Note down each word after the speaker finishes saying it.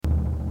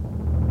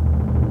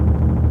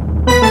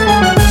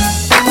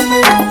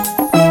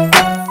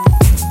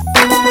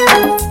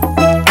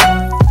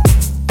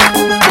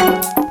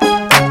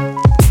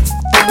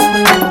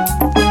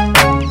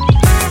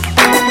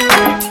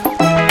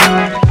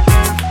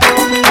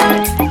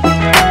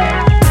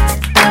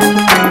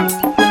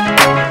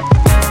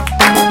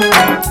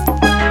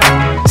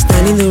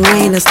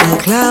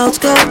clouds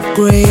go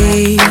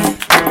gray.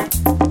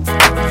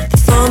 The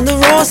thunder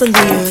roars and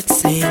the earth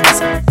sings.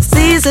 The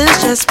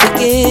season's just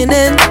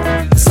beginning.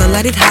 The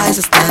sunlight it hides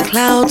as the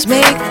clouds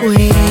make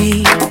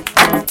way.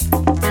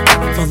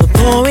 For the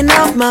pouring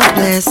of my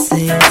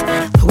blessings,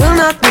 I will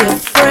not be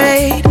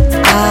afraid.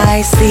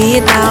 I see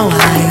it now,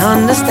 I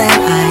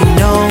understand, I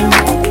know.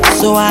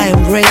 So I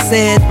embrace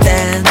it,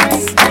 dance.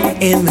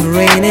 In the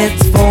rain,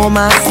 it's for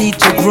my seed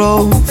to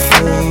grow.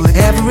 For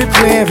every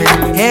prayer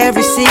and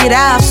every seed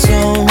I've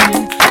sown,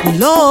 the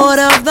Lord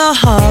of the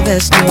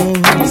harvest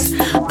knows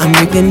I'm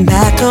reaping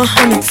back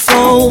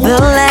 100-fold. The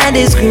land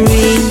is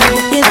green,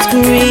 it's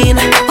green,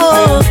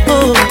 oh,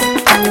 oh.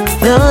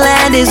 The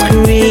land is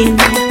green,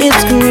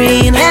 it's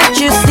green. Can't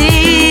you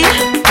see?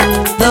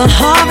 The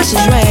harvest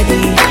is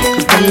ready,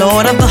 'cause the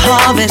Lord of the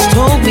harvest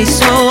told me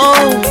so.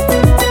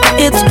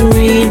 It's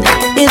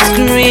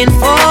green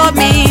for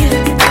me.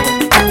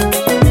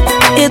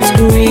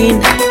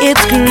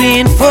 It's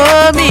green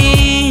for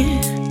me.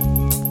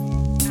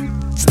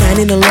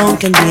 Standing alone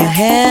can be a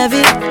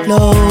heavy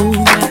load,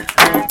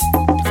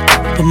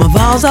 but my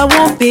vows I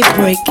won't be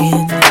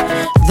breaking.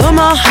 Though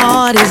my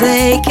heart is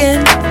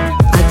aching,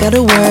 I got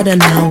a word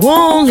and I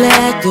won't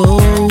let go.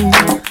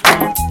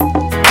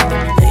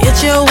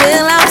 It's your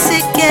will I'm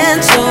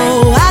seeking, so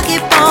I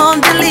keep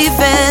on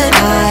believing.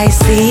 I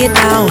see it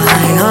now,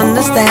 I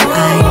understand,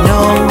 I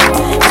know.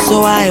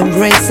 So I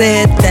embrace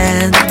it,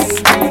 dance.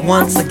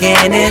 Once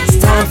again it's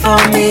time for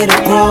me to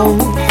grow.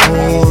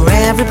 For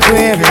every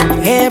prayer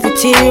and every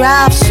tear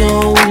I've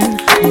sown,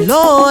 the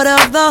Lord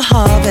of the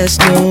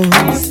harvest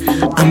knows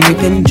I'm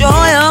reaping joy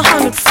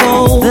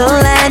 100-fold. The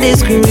land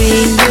is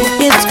green,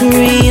 it's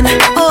green,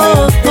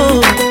 oh,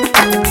 oh.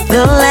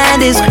 The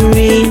land is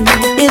green,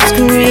 it's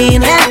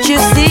green. Can't you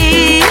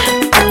see?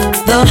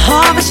 The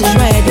harvest is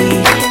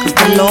ready, 'cause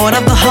the Lord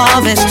of the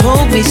harvest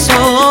told me so.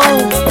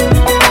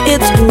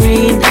 It's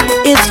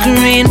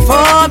green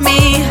for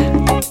me.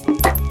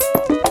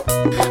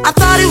 I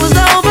thought it was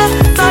over,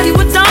 thought you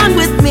were done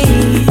with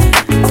me,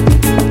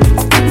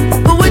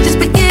 but we're just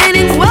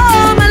beginning.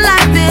 Whoa, my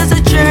life is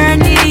a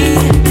journey.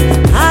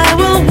 I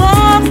will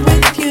walk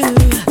with you,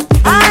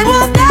 I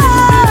will go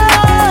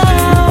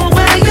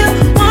where you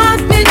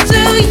want me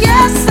to.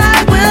 Yes,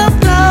 I will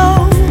go.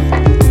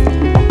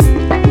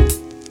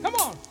 Come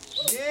on.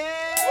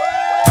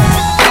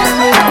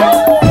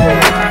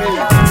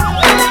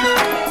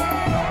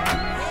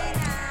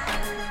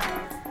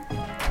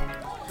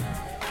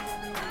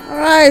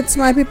 Alright,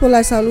 my people,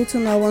 I salute you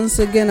now once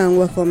again and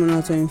welcome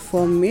you to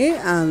Inform Me.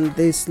 And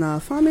this now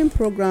farming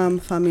program,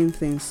 Farming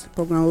Things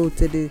program, will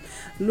today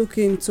look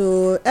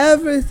into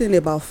everything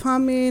about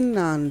farming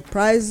and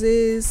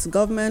prices,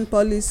 government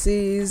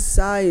policies,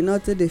 how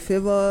they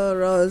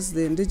favor us,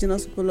 the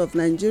indigenous people of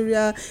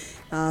Nigeria,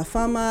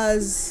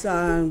 farmers,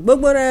 and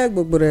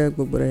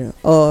gbogbore,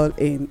 all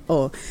in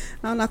all.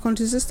 Now, na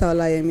country sister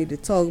Olayemi dey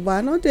talk, but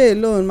I no dey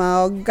alone.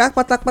 My oga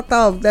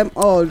kpatakpata of them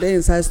all dey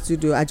inside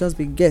studio. I just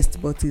be guest,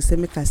 but he say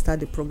make I start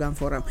the program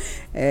for am.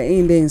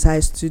 In the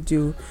inside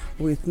studio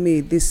with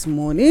me this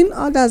morning.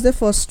 Others dey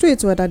for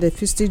street, whether they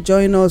fit still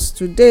join us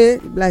today.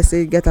 Like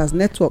say get us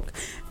network,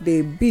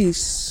 they be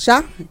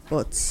sha,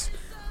 but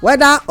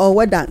whether or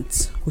whether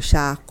we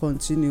shall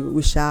continue,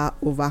 we shall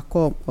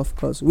overcome, of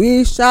course.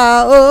 We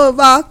shall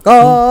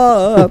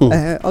overcome.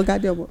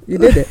 Ogadiomo, you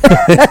did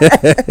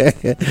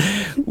it.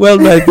 Well,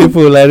 my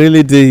people, I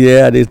really did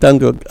here. And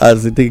thank God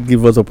as they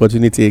give us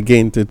opportunity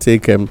again to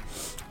take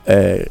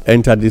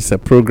enter this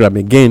program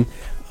again.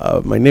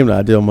 My name is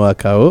Adeomo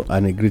Akao,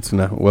 and I greet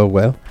you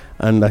well.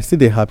 And I still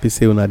dey happy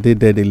say una dey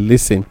there, they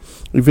listen.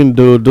 Even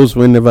though those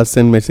will never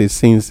send message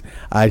since,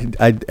 I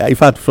in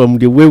fact from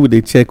the way we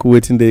dey check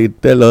waiting, they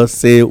tell us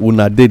say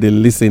una dey they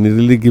listen. It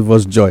really give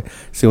us joy.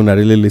 Say una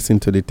really listen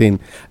to the thing.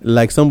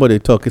 Like somebody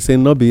talk, say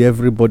not be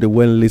everybody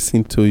when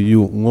listen to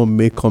you won't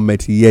make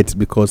comment yet,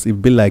 because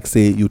it be like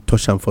say you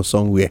touch them for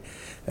somewhere.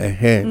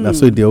 That's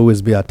why they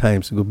always be at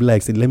times. You go be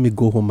like say let me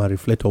go home and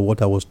reflect on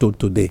what I was told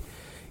today.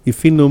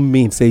 If you know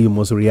me, say you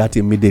must react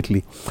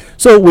immediately.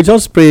 So we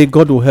just pray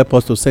God will help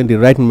us to send the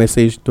right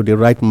message to the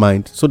right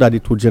mind, so that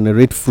it will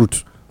generate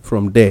fruit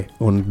from there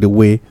on the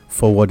way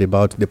forward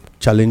about the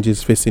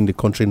challenges facing the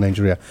country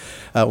Nigeria.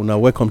 Now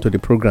welcome to the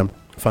program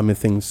Farming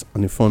Things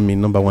on Inform Me,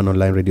 number 1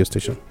 online radio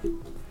station.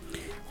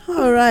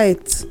 All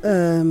right,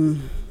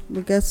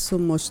 we get so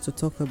much to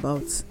talk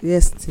about.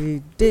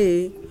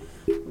 Yesterday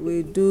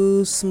we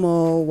do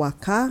small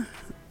waka,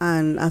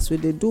 and as we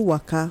do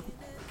waka,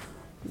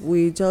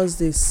 we just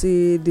dey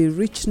see the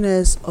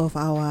richness of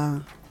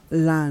our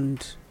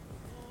land.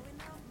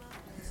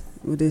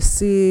 We dey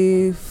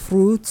see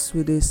fruits,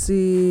 we dey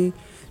see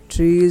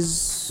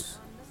trees,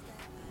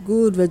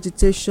 good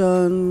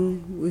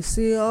vegetation. We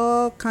see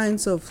all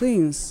kinds of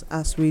things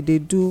as we dey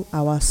do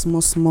our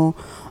small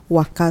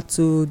waka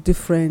to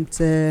different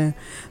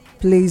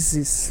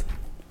places.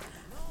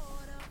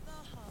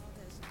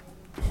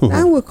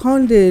 Now we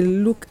come dey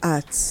look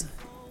at,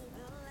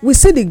 we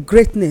see the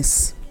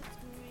greatness.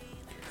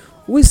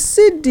 We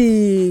see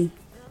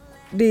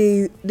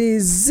the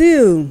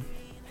zeal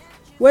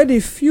wey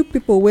the few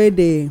people wey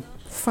dey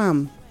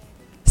farm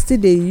still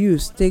dey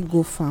use take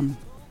go farm,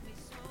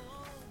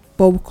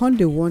 but we come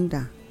dey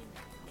wonder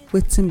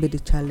wetin be the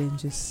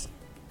challenges.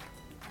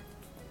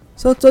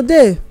 So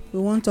today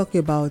we wan talk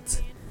about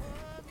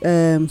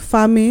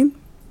farming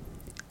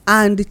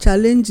and the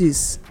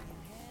challenges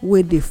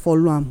wey dey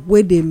follow am,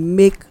 wey dey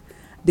make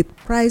the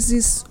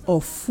prices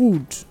of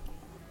food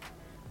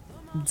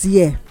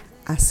there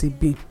as e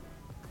be.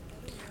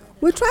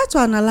 We try to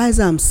analyze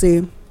am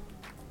say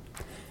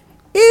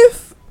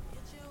if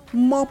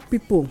more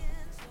people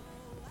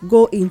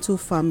go into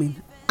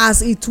farming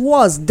as it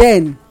was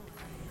then,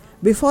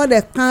 before they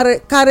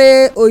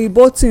carry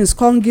oyibo things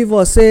come give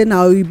us say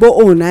na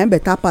oyibo own na im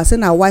better pass, say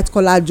na white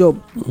collar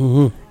job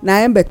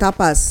na im better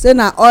pass, say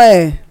na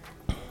oil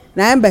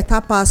na im better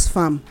pass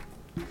farm.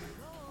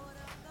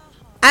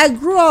 I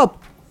grew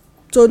up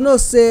to know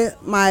say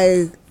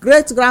my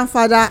great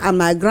grandfather and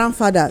my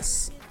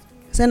grandfathers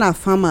say na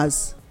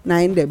farmers na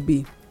im dey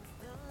be.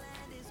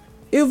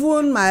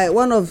 Even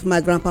one of my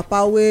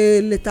grandpapa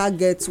wey later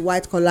get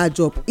white collar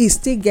job, e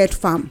still get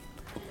farm,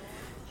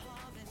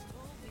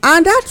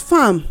 and that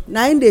farm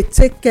na im dey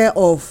take care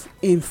of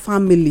im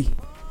family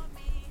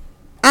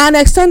and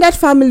ex ten ded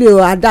family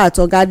at that.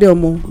 Oga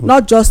Adeomo,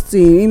 not just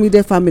im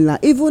immediate family,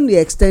 even the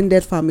ex ten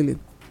ded family.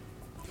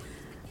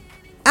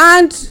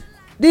 And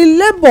the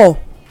labour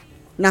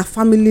na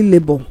family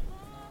labour.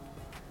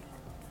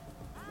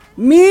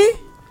 Me,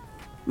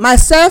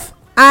 myself,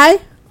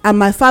 I and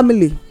my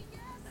family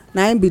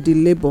na im be the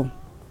labour.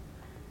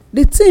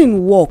 The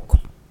thing work,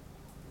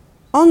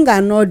 hunger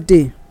no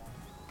dey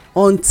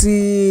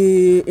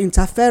until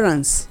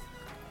interference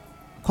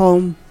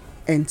come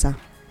enter.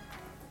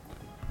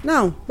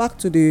 Now back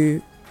to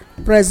the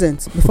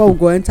present before we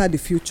go enter the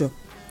future.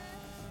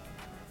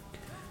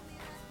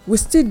 We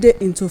still dey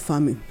into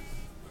farming.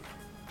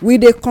 We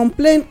dey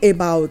complain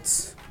about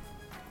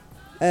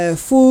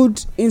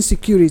food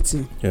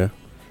insecurity. Yeah.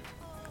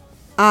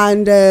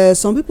 And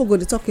some people go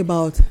dey talk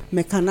about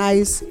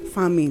mechanized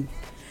farming.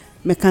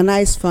 Now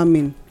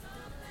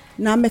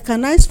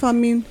mechanized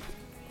farming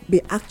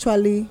be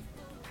actually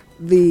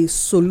the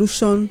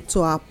solution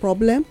to our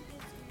problem.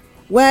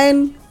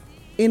 When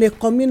in a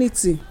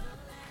community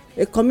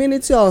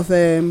of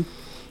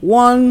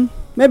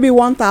maybe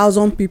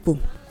 1,000 people,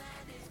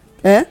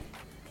 na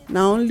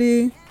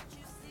only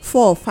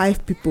 4 or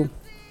 5 people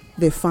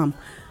dey farm,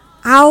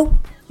 how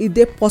e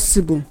dey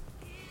possible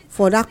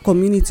for that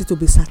community to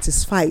be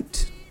satisfied,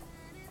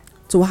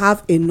 to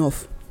have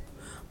enough?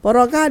 But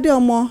Oga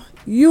Adeomo,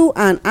 you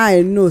and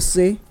I know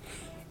say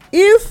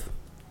if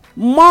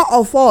more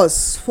of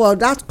us for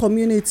that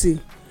community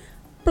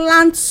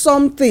plant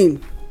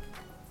something,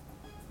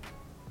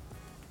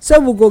 say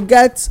we go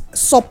get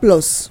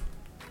surplus,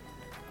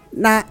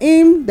 na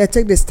im dey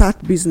take dey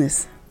start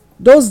business.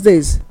 Those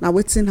days na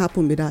wetin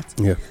happen be that.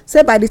 Yeah.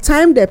 Say by the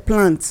time they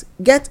plant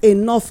get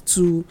enough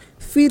to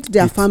feed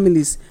their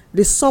families,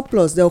 the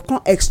surplus they will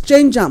come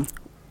exchange am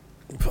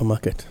for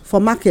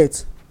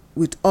market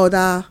with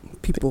other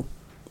people.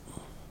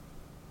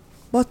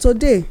 But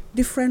today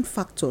different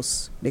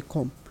factors dey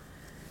come.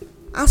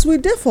 As we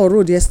dey for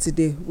road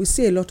yesterday, we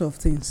see a lot of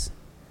things,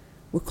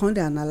 we come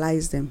dey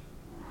analyze them.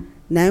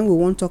 Na we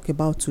wan talk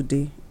about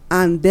today,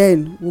 and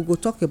then we go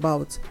talk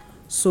about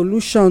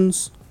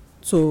solutions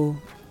to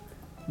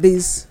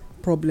these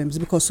problems,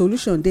 because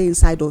solution dey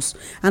inside us.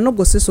 I no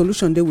go say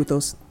solution dey with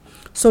us,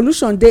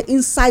 solution dey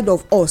inside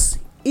of us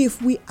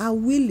if we are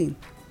willing.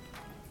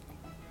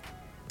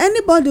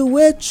 Anybody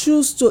wey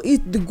choose to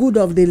eat the good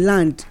of the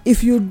land,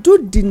 if you do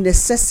the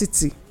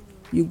necessity,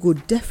 you go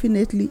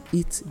definitely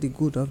eat the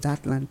good of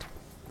that land.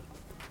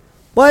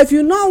 But if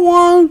you no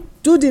wan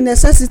do the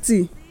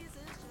necessity,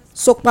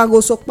 sokpa go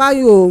sokpa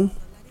you.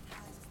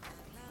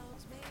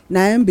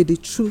 Na im be the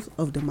truth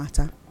of the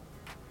matter.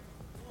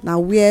 Na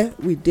where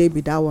we dey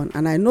be that one.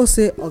 And I know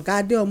say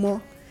Oga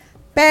Adeomo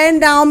pen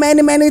down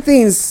many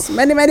things,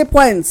 many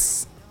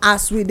points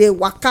as we dey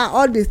waka,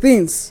 all the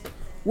things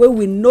wey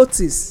we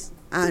notice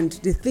and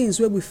the things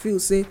wey we feel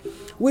say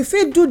we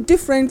fit do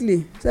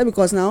differently. Say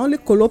because na only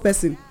kolo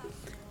person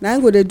na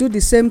im go dey do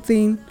the same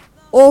thing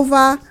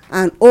over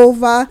and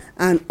over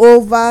and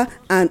over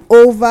and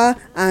over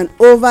and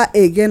over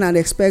again and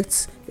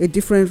expect a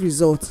different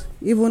result.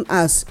 Even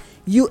as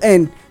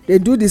UN dey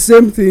do the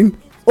same thing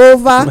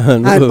over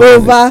and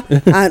over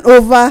and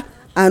over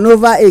and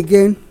over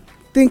again,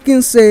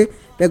 thinking say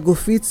they go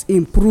fit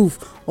improve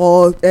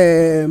or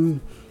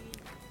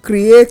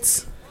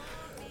create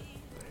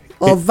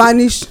or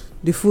vanish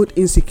the food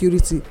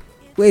insecurity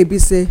wey e be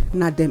say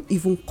na dem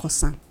even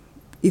cause am,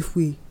 if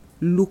we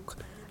look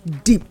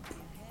deep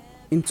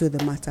into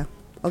the matter.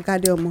 Oga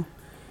Adeomo,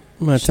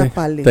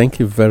 sharply, thank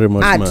you very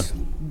much, add,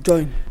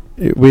 join.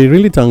 We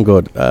really thank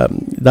God.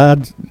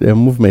 That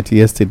movement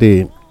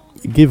yesterday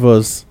gave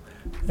us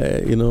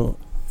a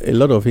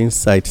lot of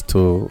insight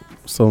to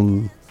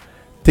some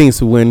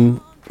things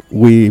when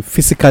we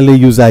physically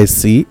use eye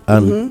see,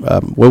 and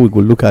when we go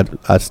look at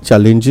as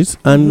challenges,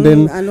 and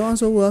then and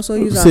also we also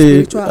use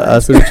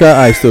our spiritual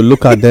eyes to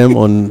look at them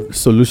on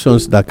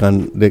solutions that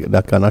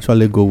can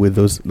actually go with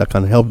those, that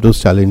can help those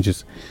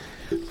challenges.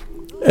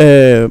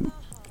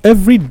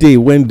 Every day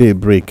when they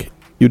break,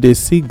 they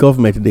see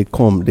government, they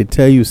come, they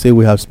tell you, say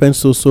we have spent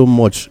so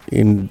much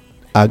in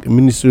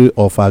Ministry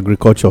of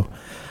Agriculture,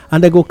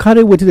 and they go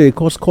carry what they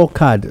call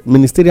scorecard,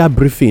 ministerial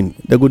briefing.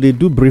 They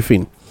do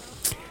briefing.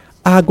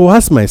 I go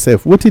ask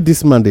myself, what did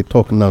this man they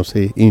talk now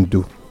say in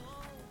do?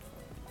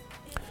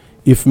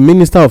 If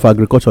Minister of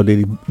Agriculture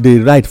they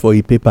write for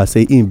a paper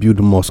say in build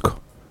mosque,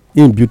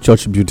 in build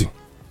church building,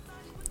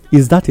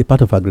 is that a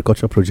part of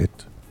agriculture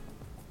project?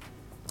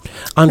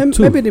 And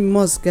maybe the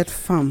mosque get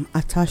farm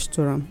attached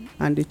to them,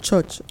 and the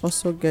church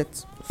also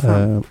get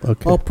farm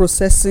or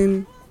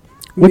processing.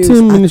 What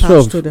is Ministry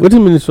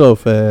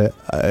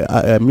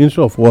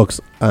of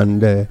Works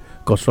and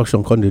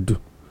Construction can they do?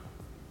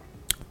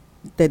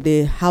 That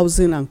the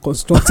housing and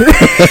construction.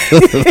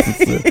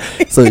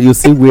 So you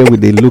see where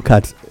they look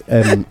at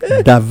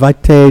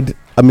diverted,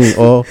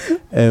 or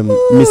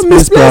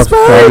misplaced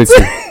priority.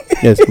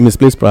 Yes,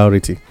 misplaced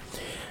priority.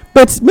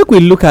 But make we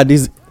look at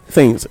these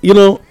things.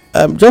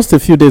 Just a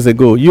few days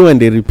ago,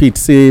 they repeat,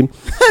 say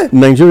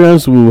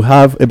Nigerians will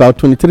have about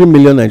 23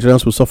 million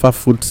Nigerians will suffer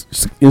food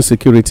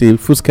insecurity,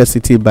 food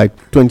scarcity by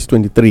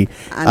 2023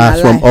 as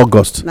from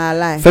August.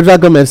 Federal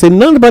government say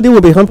nobody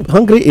will be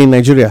hungry in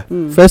Nigeria.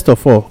 First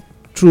of all,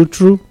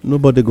 true,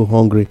 nobody go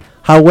hungry.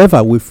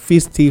 However, we feel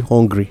still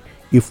hungry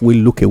if we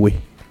look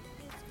away.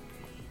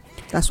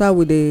 That's why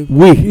they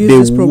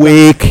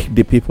wake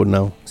the people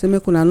now. So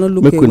make we not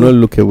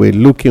look away.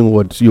 Look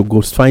inward. You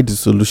go find the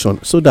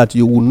solution so that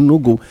you will not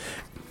go.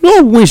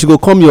 No wish go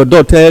come your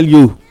door tell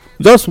you.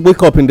 Just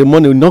wake up in the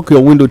morning, knock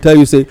your window, tell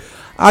you say,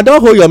 I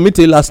don't hold your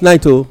meeting last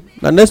night. Oh,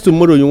 and next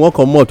tomorrow you won't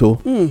come out.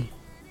 Oh.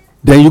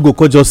 Then you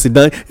go just sit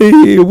down.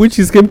 Hey,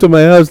 witches came to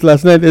my house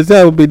last night. They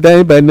say I will be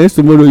dying by next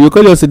tomorrow. You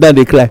just sit down,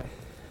 they cry.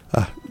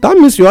 That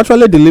means you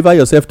actually deliver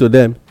yourself to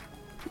them.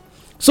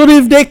 So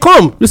if they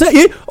come, you say,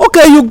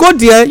 okay, you go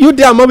there, you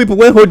there among people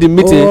when hold the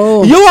meeting.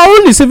 You are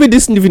only saving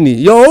this evening.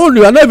 You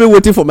are not even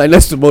waiting for my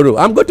next tomorrow.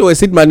 I'm going to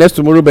exceed my next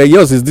tomorrow, but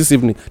yours is this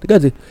evening. The guy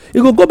say,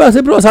 you go back and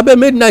say, bros, I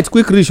midnight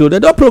quick reach. They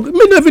don't program.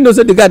 Me never know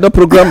say the guy don't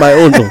program my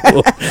own.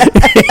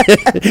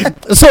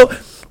 So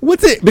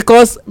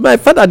because my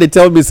father they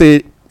tell me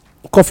say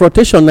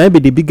confrontation might be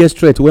the biggest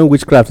threat when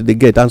witchcraft they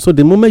get, and so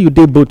the moment you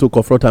dey bold to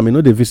confront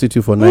them, they visit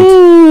you for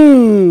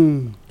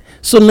night.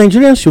 So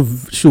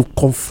Nigerians should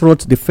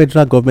confront the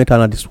federal government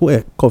and at this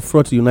way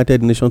confront the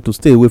United Nations to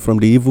stay away from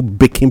the evil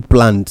baking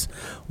plans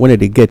when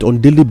they get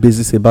on daily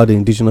basis about the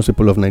indigenous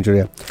people of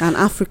Nigeria and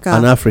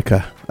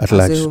Africa at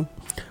large.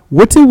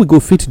 What we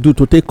go fit do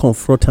to take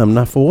confront them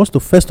now for us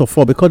to first of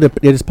all, because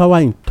there is power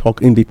in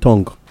the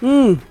tongue.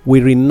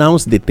 We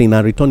renounce the thing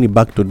and return it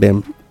back to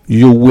them.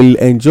 You will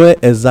enjoy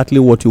exactly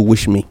what you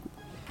wish me.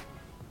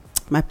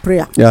 My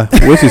prayer. Yeah,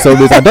 which is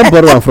always I don't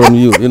borrow one from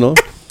you.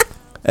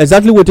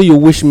 Exactly what you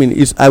wish me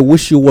is I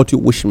wish you what you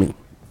wish me,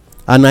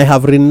 and I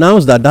have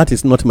renounced that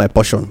is not my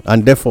portion,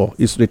 and therefore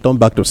it's returned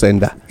back to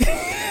sender.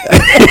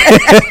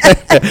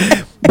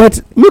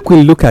 But make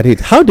we look at it.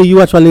 How do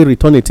you actually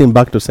return a thing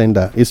back to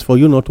sender? Is for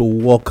you not to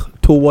walk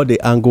toward the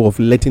angle of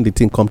letting the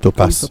thing come to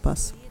pass.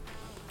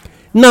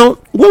 Now,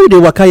 when we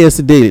did waka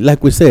yesterday,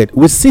 like we said,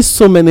 we see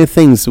so many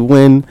things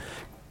when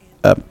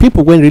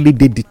people when really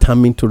they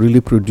determined to really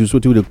produce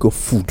what we call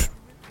food.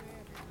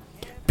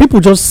 People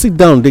just sit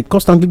down, they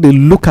constantly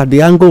look at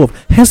the angle of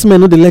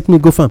herdsmen, no, they let me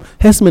go farm.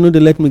 Herdsmen, no, they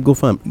let me go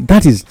farm.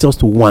 That is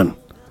just one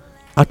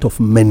out of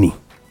many.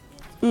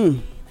 The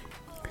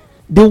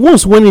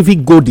ones when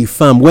even go the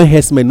farm, when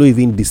herdsmen no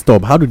even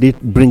disturb, how do they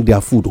bring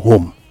their food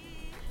home?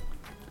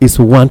 It's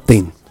one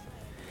thing.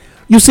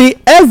 You see,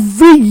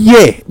 every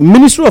year,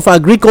 Ministry of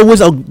Agriculture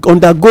always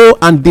undergo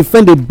and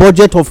defend a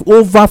budget of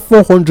over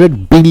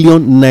 400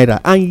 billion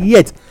naira, and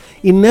yet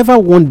it never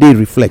one day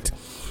reflect.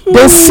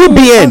 The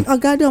CBN.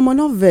 I'm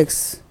not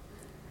vex.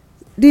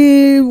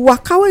 The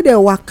waka wey dey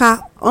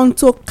waka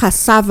onto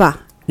cassava.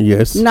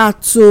 Yes. Na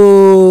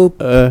to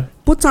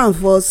put am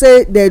for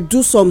say they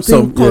do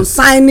something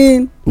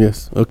concerning.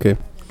 Yes. Okay.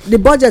 The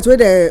budget wey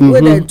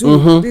they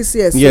do this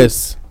year.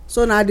 Yes.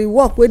 So now the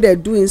work wey they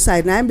do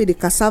inside na be the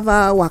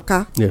cassava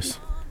waka. Yes.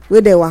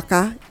 Wey dey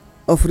waka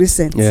of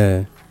recent.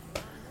 Yeah.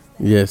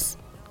 Yes.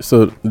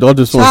 So all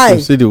those ones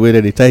to see the way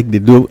that they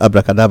do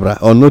abracadabra,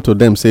 or not to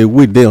them say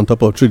wait there on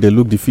top of tree, they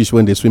look the fish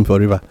when they swim for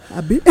river.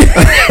 And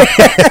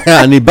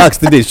the back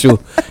still they show.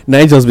 Now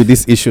it just be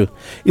this issue.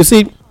 You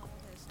see,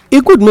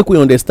 it could make we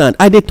understand.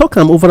 I they talk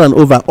them over and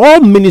over.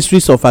 All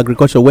ministries of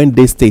agriculture when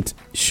they state,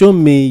 show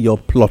me your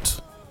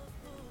plot.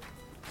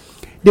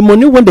 The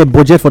money when they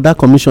budget for that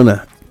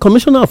commissioner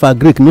of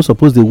agric no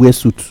suppose they wear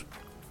suit.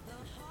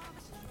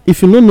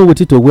 If you don't know what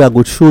it to wear, I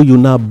go show you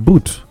now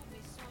boot.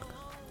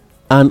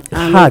 And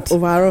hat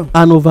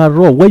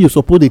overall where you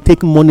suppose they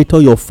take monitor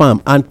your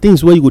farm and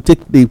things where you go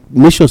take the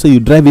make sure say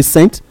you drive it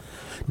scent.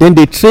 Then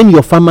they train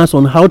your farmers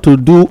on how to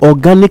do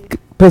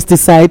organic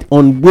pesticide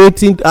on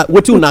wetin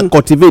una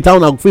cultivate, how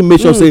una fit make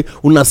sure say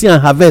una see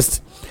and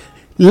harvest.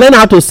 Learn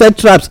how to set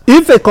traps.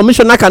 If a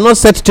commissioner cannot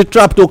set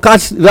trap to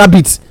catch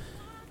rabbits,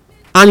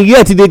 and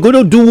yet they go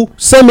to do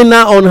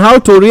seminar on how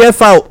to rear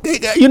fowl,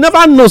 you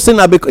never know, say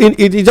na because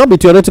it just be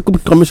theoretical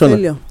commissioner.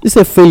 Failure. It's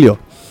a failure.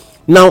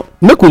 Now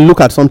make we look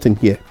at something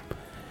here.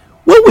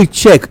 When we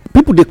check,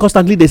 people dey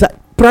constantly dey say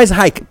price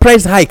hike.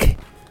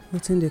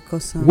 Wetin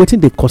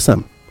dey cause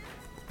am?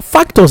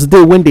 Factors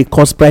dey when they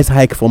cause price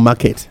hike for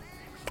market.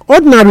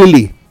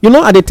 Ordinarily,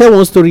 I dey tell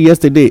one story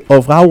yesterday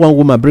of how one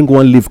woman bring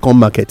one leaf come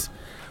market.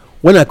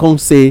 When I come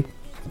say,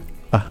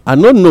 I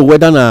no know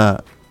whether na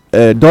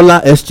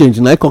dollar exchange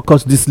na can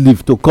cost this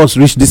leaf to cost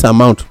reach this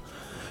amount,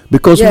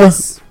 because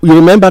you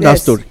remember that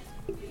story.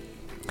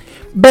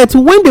 But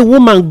when the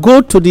woman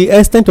go to the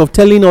extent of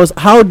telling us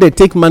how they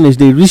take manage,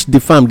 they reach the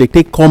farm, they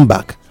take come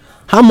back,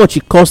 how much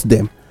it cost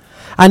them,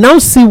 I now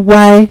see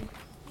why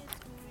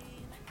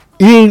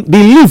the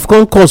leaf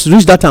can cost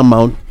reach that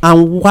amount,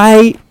 and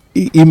why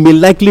it may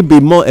likely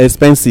be more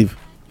expensive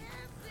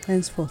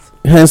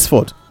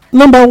henceforth.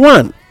 Number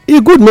one, e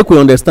good make we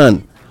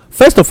understand.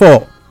 First of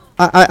all,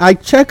 I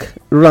check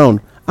round.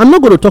 I'm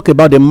not going to talk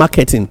about the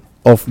marketing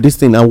of this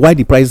thing and why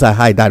the prices are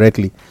high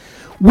directly.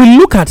 We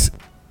look at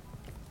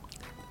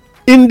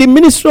in the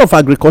Ministry of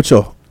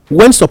Agriculture,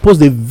 when suppose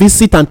they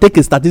visit and take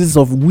a statistics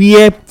of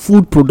where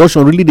food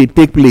production really they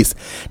take place.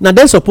 Now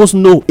they're supposed to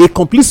know a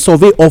complete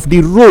survey of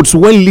the roads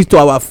when lead to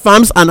our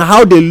farms and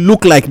how they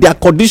look like, their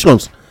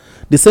conditions.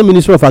 The same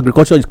Ministry of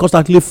Agriculture is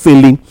constantly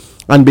failing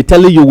and be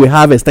telling you we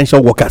have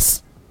extension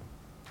workers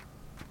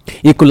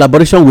in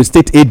collaboration with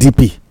state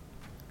ADP,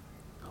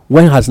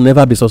 when has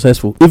never been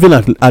successful, even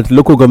at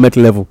local government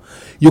level.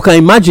 You can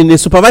imagine a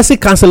supervisory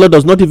councillor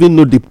does not even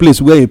know the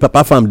place where a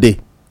papa farm dey,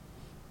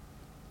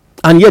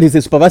 and yet it's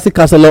a supervisory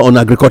councillor on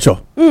agriculture.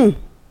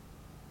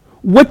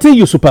 Wetin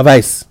you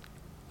supervise?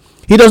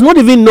 He does not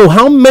even know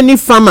how many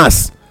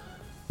farmers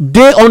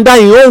dey under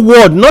his own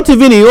ward, not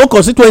even his own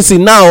constituency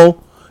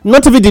now,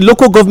 not even the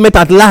local government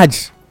at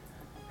large,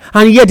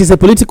 and yet it's a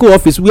political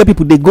office where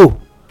people dey go.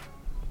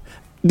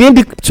 Then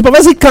the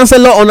supervisory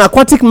councillor on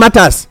aquatic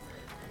matters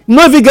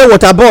no even get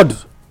water board.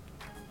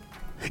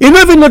 He no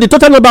even know the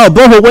total number of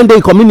borehole when dey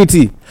in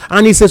community,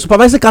 and he's a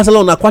supervisory councillor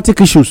on aquatic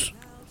issues.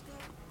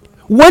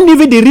 When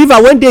even the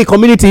river when dey in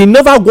community, he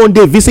never go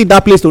dey visit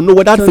that place to know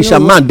whether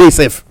fisherman dey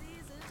safe.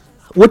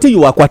 Wetin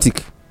you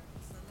aquatic?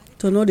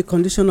 To know the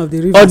condition of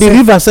the river. Or the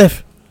river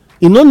safe.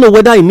 You no know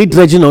whether e need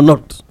dredging or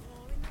not.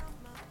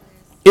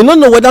 You no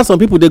know whether some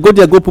people dey go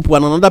there go poop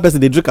and another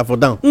person dey drink am for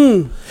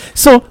down.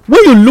 So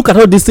when you look at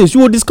all these things, you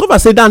will discover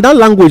say that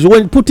language,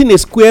 when putting a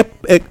square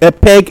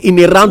peg in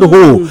a round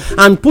hole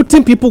and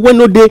putting people wey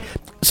no dey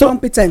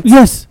competent.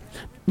 Yes,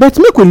 but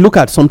make we look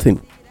at something.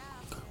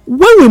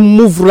 When we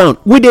move round,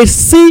 we dey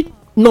see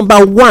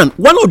number one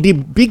of the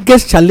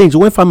biggest challenge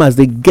when farmers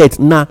dey get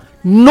na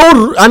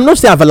no, I no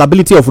say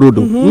availability of road.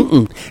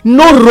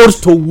 No roads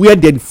to where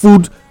the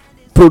food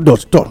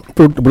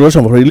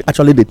production really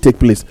actually dey take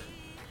place.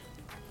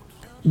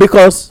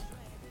 Because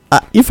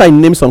if I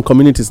name some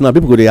communities now,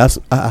 people go dey ask,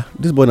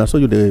 this boy na so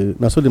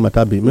the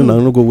matter be. Me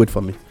no go wait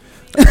for me.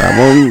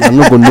 I'm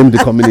not going to name the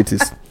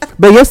communities.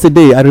 But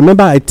yesterday, I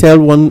remember I tell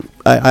one,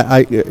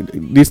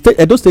 the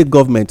Edo State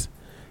government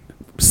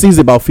seized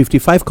about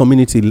 55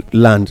 community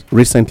land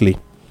recently.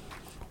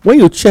 When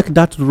you check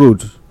that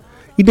road,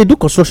 if they do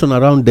construction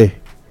around there,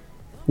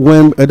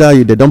 when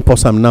either they don't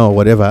pause them now or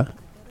whatever,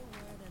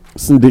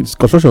 since the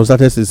construction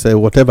started since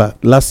whatever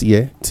last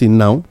year till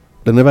now,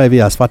 they never even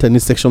asphalt any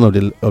section of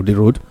the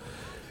road.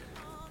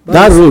 But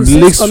that road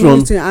leaks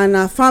from and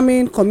a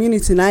farming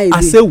community now.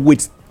 I say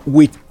with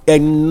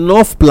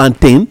enough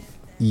plantain,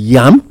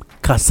 yam,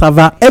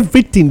 cassava,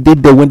 everything they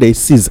do when they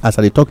seize, as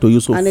I talk to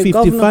you. So and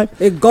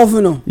 55 a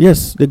governor.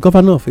 Yes, the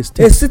governor of a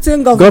state. A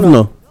sitting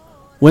governor.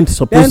 When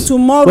supposed then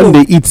tomorrow, when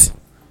they eat.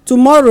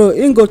 Tomorrow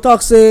in go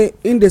talk say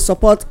in they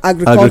support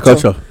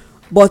agriculture.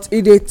 But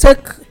if they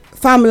take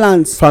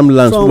farmlands from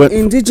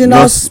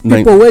indigenous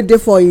people where they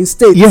for in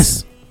state.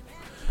 Yes.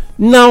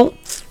 Now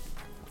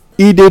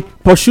if they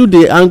pursue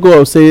the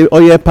angle of say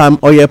oil palm,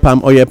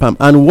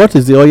 and what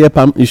is the oil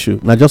palm issue?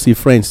 Now just the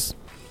friends.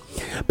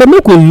 But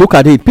make we look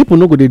at it. People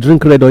no go they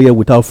drink red oil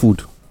without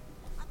food.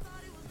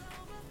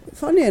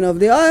 Funny enough,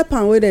 the oil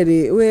palm where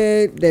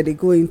they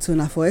go into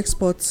now for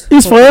export.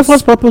 It's for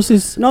export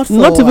purposes, not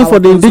even for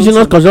the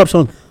indigenous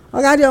consumption.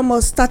 Already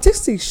almost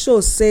statistics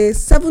show say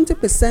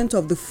 70%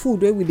 of the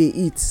food where we they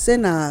eat say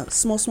na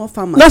small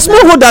farmers. Na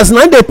smallholders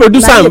na they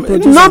produce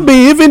am, not be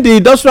even the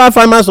industrial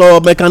farmers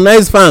or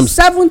mechanized farms.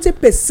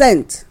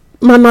 70%.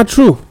 Man, not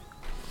true.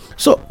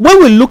 So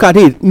when we look at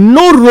it,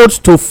 no roads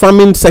to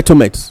farming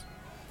settlements,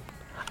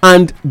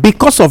 and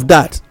because of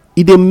that,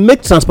 it dey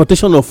make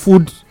transportation of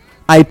food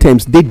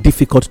items dey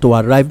difficult to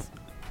arrive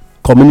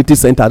community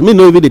centers. Me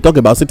no even dey talk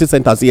about city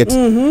centers yet.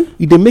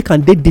 It dey make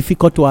am dey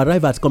difficult to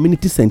arrive at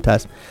community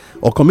centers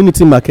or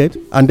community market,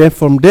 and then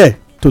from there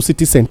to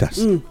city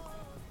centers.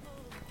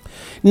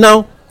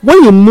 Now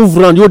when you move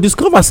around, you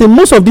discover say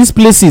most of these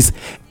places,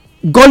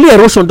 gully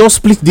erosion don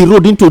split the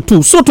road into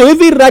two, so to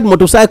even ride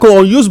motorcycle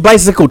or use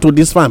bicycle to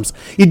these farms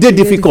e dey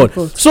difficult.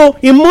 So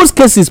in most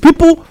cases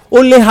people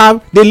only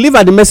they live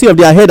at the mercy of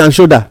their head and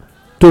shoulder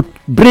to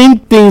bring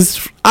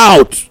things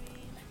out.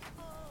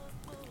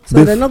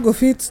 So they no go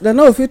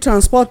fit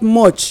transport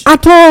much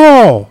at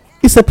all.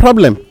 It's a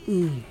problem.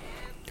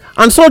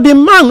 And so the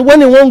man,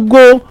 when he wan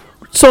go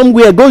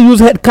somewhere, go use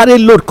head carry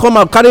load come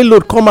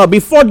out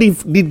before the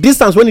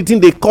distance when the thing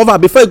dey cover,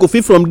 before he go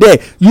fit from there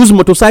use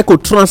motorcycle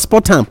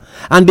transport am,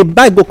 and the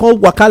bike go come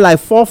waka like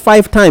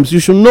 4-5 times. You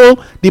should know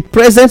the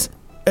present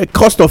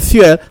cost of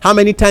fuel, how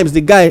many times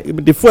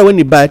the fuel when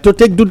he buy to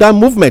take do that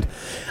movement,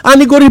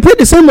 and he go repair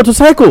the same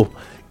motorcycle.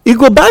 He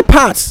go buy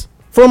parts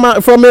from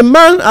a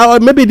man or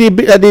maybe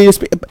the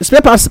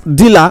spare parts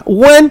dealer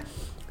when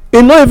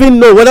he no even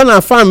know whether na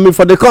farm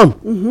for the come.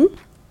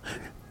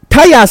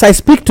 Tires, I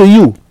speak to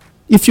you,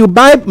 if you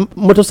buy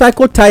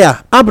motorcycle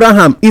tire,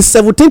 Abraham is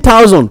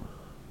 17,000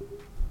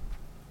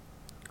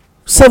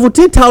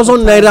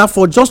 naira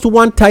for just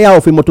one tire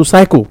of a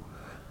motorcycle.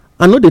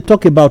 I know they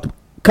talk about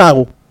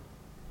car,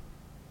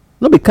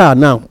 no be car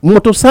now,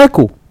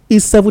 motorcycle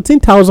is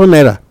 17,000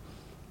 naira.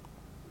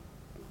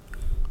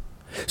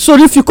 So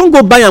if you can't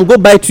go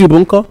buy tube,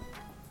 uncle,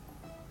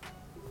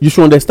 you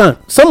should understand.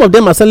 Some of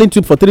them are selling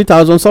tube for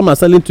 3,000, some are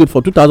selling tube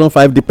for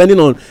 2,500, depending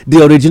on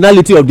the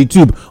originality of the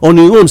tube. On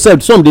your own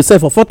self, some they sell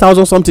for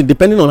 4,000 something,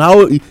 depending on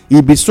how it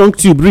be strong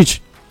tube reach.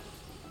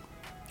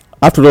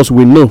 After us,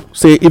 we know,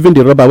 say even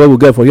the rubber where we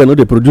get for here, no,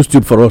 they produce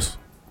tube for us.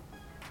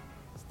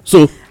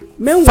 So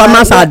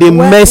farmers are the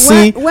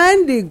mercy.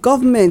 When the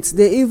government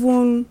they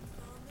even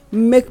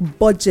make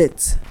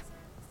budget,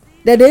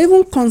 that they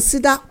even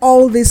consider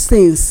all these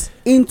things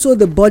into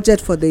the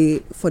budget for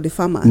the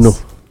farmers. No.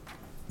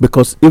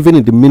 Because even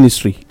in the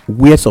ministry,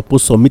 we are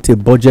supposed to submit a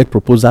budget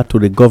proposal to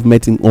the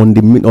government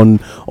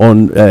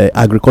on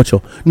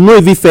agriculture. No,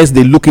 even first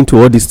they look into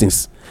all these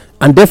things,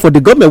 and therefore the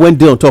government went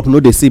there on top.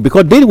 No, they see,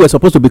 because they were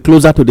supposed to be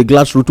closer to the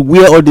grassroots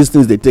where all these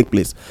things they take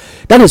place.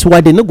 That is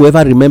why they no go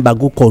ever remember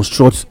go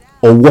construct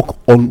or work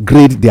on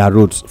grade their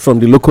roads from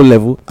the local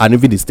level and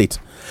even the state.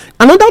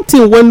 Another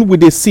thing when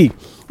they see.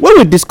 When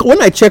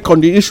I check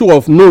on the issue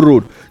of no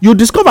road, you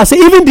discover say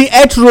even the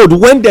earth road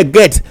when they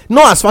get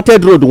no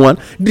asphalted road one,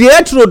 the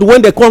earth road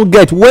when they come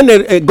get when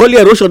a gully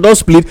erosion don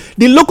split,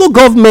 the local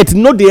government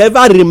no dey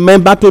ever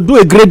remember to do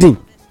a grading.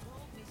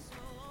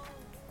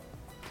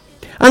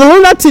 And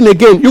another thing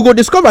again, you go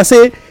discover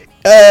say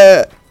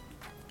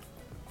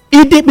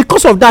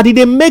because of that, it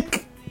dey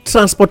make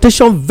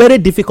transportation very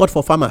difficult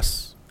for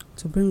farmers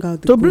to bring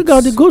out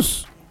the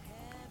goods.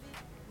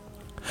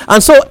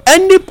 And so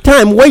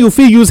anytime when you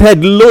feel use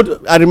head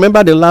load, I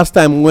remember the last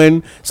time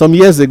when some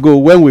years ago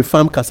when we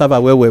farm cassava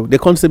where they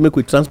can't say make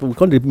we transport, we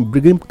can't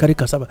bring carry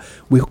cassava,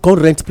 we can't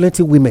rent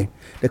plenty women,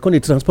 they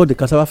can't transport the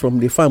cassava from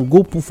the farm,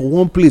 go put for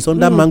one place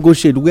under mango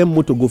shade where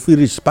motor go free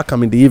reach, pack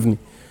them in the evening.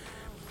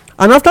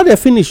 And after they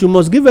finish, you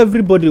must give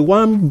everybody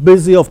one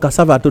basin of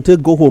cassava to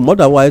take go home,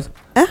 otherwise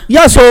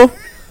so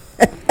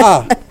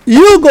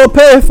you go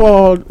pay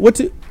for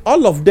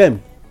all of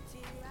them.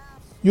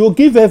 You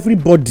give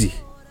everybody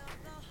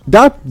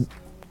that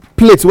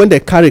plate when they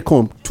carry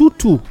come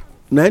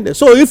 2,900.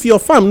 So if your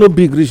farm no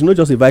big reach, no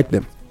just invite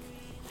them,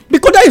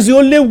 because that is the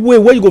only way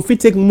where you go fit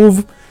take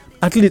move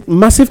at least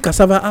massive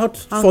cassava out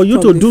for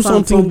you to do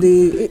something.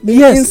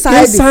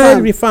 Inside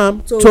the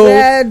farm to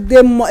where they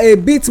a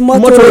bit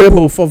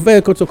motorable for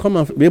vehicle to come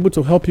and be able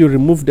to help you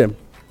remove them.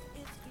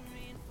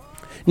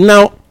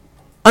 Now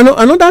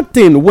another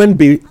thing when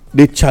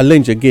they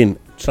challenge again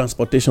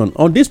transportation.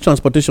 On this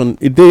transportation,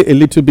 it dey a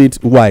little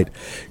bit wide.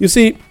 You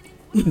see,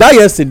 that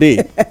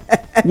yesterday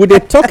we dey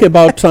talk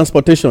about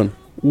transportation.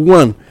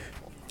 One,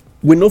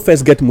 we no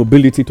first get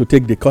mobility to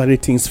take the carry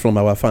things from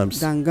our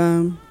farms.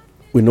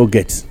 We no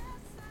get,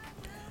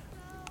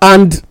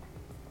 and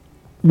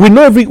we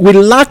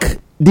lack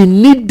the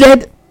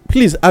needed.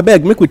 Please,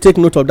 abeg, make we take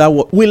note of that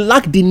word. We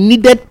lack the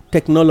needed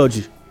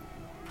technology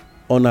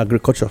on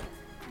agriculture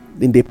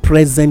in the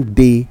present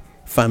day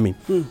farming.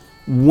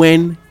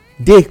 When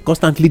they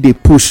constantly they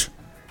push,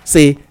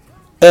 say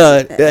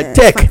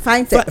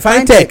fine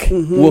tech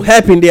will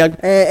help in their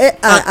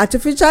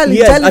artificial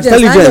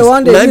intelligence. They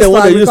want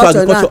to use for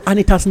agriculture, and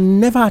it has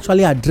never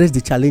actually addressed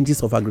the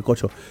challenges of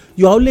agriculture.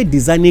 You are only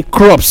designing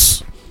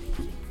crops,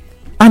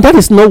 and that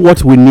is not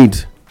what we need.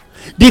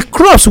 The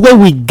crops where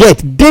we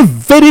get, they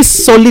very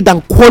solid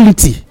and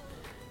quality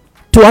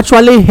to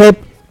actually help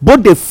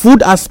both the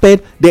food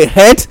aspect, the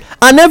health,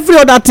 and every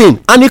other thing,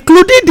 and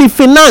including the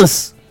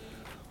finance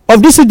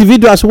of these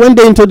individuals when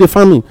they into the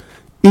farming.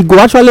 It go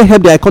actually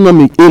help the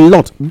economy a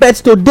lot. But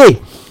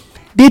today,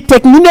 the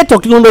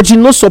technology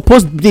not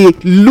supposed to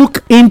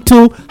look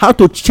into how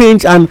to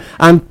change and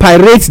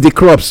pirate the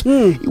crops.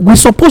 We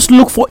supposed to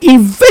look for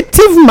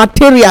innovative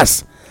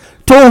materials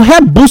to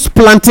help boost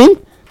planting.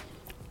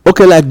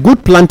 Okay, like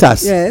good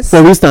planters. Yes. For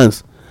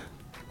instance,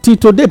 till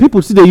today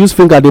people still they use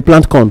finger, they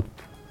plant corn.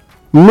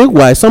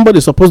 Meanwhile,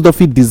 somebody supposed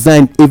to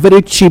design a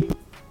very cheap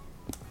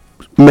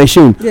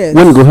machine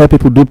when you go help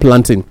people do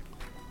planting.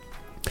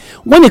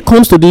 when it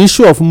comes to the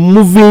issue of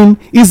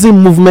easy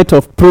movement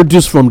of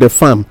produce from the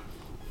farm,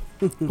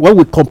 when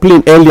we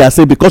complain earlier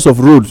say because of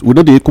roads we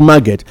no dey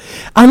get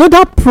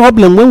another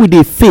problem when we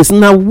dey face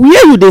now,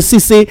 where you dey see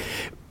say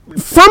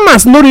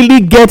farmers no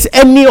really get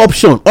any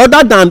option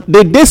other than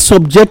they dey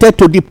subjected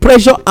to the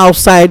pressure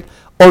outside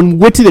on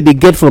wetin they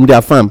get from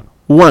their farm.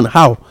 One,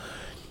 how?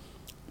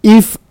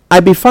 If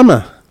I be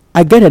farmer,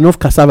 I get enough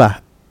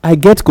cassava, I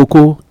get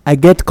cocoa, I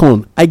get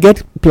corn, I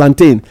get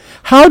plantain.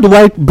 How do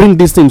I bring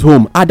these things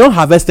home? I don't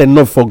harvest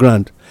enough for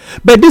ground,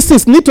 but these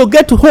things need to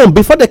get to home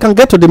before they can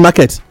get to the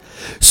market.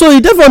 So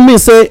it therefore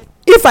means say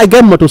if I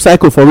get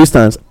motorcycle, for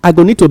instance, I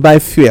go need to buy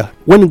fuel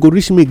when it go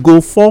reach me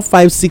go 4,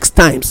 5, 6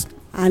 times.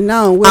 And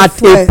now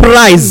at a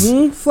price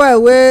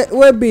fuel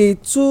wey be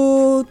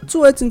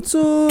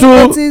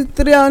 280,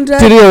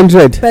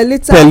 300 per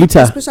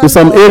liter in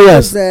some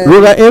areas,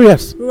 rural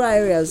areas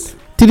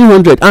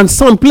 300, and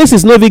some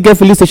places no even get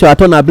filling station at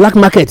all, na black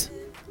market,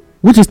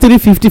 which is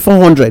 350,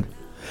 400.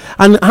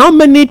 And how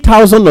many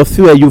thousand of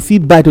fuel you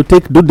fit buy to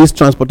take do this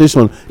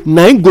transportation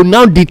na im go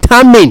now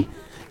determine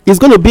is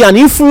going to be an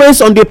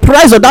influence on the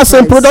price of that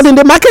same product in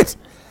the market.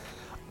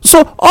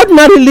 So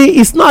ordinarily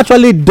it's not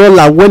actually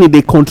dollar when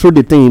they control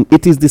the thing,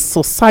 it is the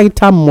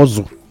societal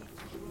muscle.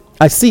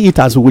 I see it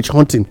as witch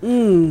hunting.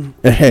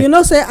 You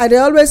know, say I dey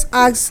always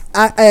ask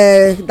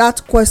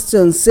that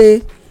question,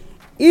 say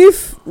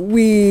if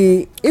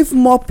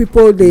more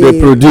people they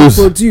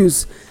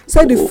produce,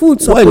 say the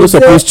food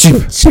suppose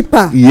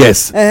cheaper.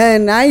 Yes.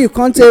 And now you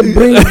can't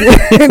bring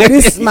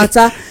this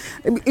matter.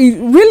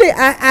 Really,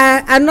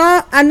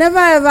 I never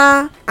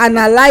ever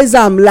analyze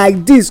them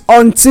like this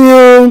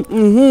until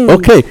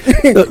okay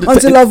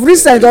until of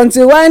recent,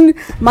 until when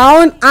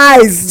my own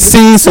eyes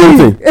see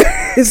something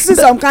see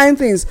some kind of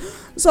things.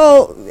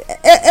 So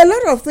a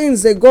lot of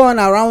things they go on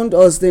around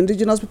us, the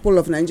indigenous people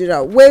of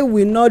Nigeria, where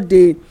we not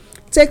they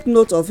take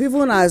note of,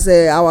 even as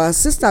our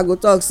sister go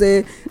talk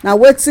say now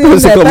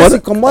wetin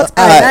person comot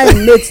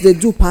and mates they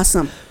do pass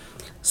am.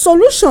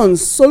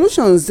 Solutions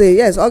there,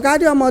 yes. Oga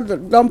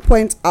Adeomo don't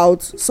point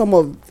out some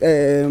of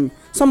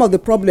the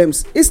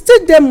problems. It's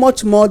still there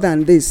much more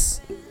than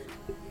this.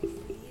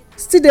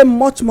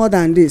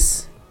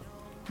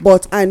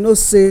 But I know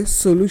say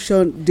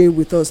solution dey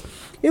with us.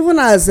 Even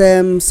as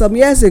some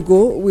years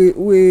ago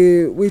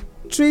we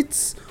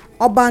treat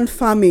urban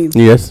farming.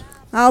 Yes.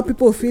 How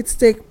people fit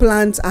take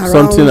plants around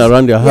something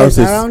around their houses.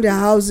 Yes, around their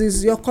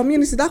houses. Your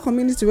community, that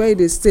community where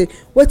they stay,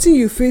 wetin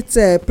you fit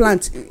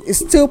plant is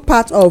still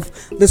part of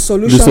the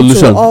solution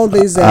to all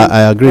these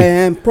I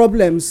agree.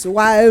 problems.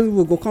 While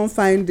we go come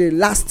find the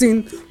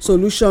lasting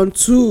solution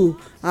to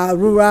our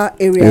rural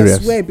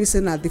areas where be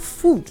saying that the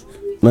food.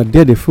 Now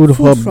there the food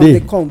hub from dey.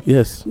 the come.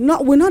 Yes.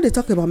 No, we not dey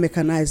talk about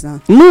mechanized now.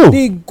 No.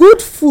 The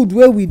good food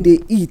where we dey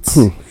eat.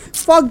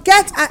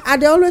 Forget, I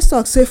dey always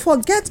talk say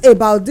forget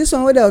about this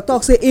one where they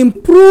talk say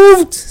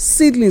improved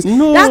seedlings.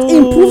 No. That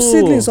improved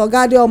seedlings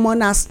Oga Adeomo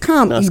na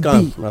scam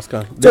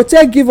to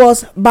take give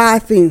us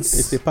bad things.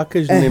 It's a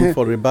package name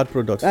for a bad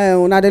product.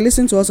 Now they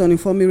listen to us on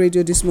Informe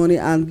Radio this morning,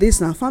 and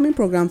this now farming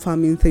program,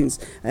 farming things.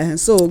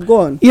 So go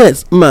on.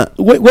 Yes, ma.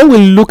 When we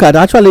look at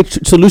actually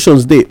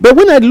solutions there, but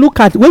when we look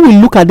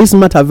at this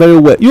matter very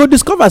well, you will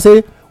discover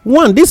say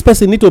one, this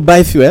person need to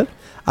buy fuel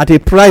at a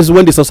price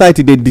when the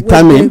society they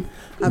determine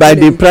by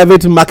the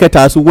private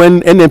marketers,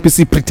 when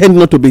NNPC pretend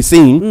not to be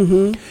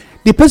seeing.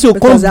 The person will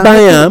come buy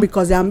am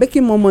because they are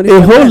making more money.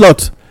 A whole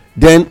lot.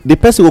 Then the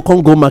person will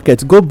come go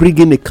market, go bring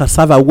in a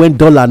cassava when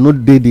dollar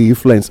not dey the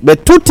influence.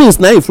 But two things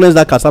now influence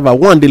that cassava.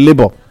 One, the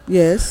labor.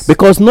 Yes.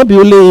 Because not be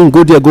only him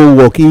go there go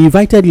work, he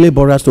invited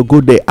laborers to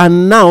go there.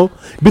 And now,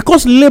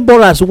 because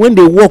laborers when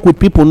they work with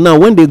people now,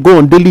 when they go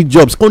on daily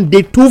jobs,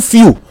 they too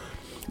few.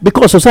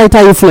 Because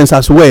societal influence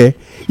as well,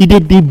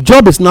 the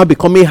job is now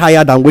becoming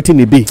higher than waiting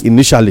it be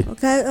initially.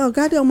 Okay,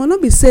 God, I not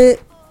be say,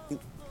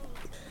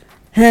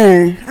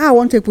 I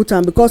want to put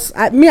on because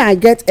I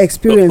get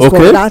experience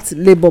for that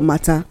labor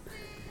matter.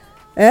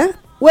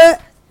 Where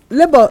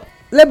labor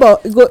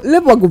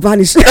go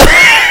vanish.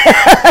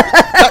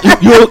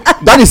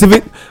 That is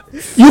even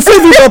you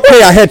feel you don't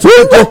pay ahead to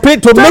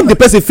make the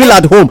person feel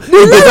at home. It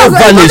will just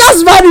vanish.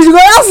 You go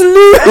just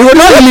leave. You will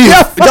not leave.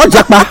 Just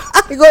jackpa.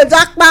 You go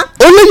jackpa.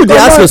 Only you dey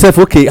ask yourself,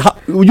 okay,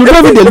 you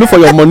don't even look for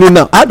your money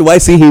now. How do I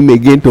see him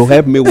again to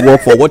help me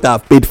work for what I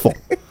have paid for?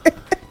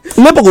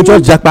 Labor go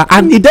just jackpa,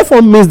 and it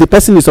therefore means the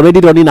person is already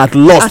running at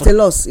loss. At a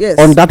loss, yes.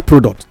 On that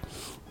product,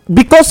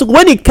 because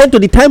when it came to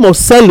the time of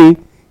selling,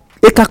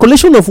 a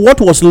calculation of what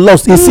was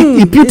lost is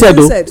imputed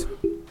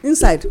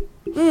inside.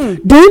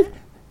 Then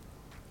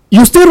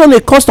you still run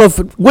a cost of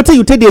wetin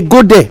you take dey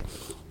go there.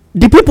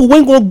 The people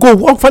when go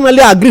work finally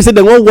agree say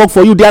they won't work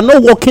for you. They are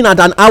not working at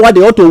an hour they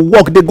ought to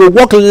work. They go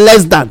work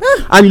less than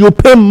and you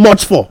pay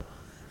much for.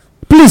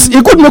 Please,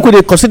 you could make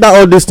they consider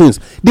all these things.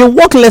 They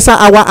work lesser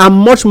hour and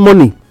much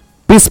money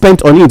be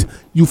spent on it.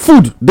 You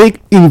food they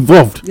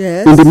involved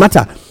in the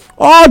matter.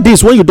 All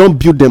this when you don't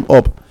build them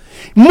up.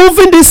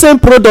 Moving the same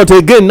product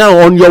again now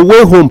on your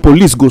way home,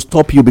 police go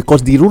stop you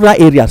because the rural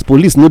areas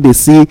police know they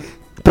see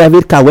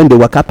private car when they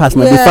waka pass.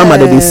 Now the farmer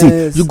that they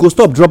see, you go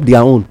stop drop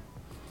their own.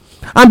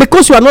 And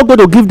because you are not going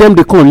to give them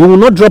the corn, you will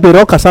not drop a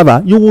raw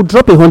cassava, you will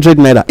drop 100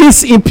 naira.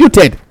 It's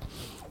imputed.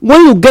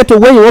 When you get to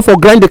where you want for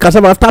grind the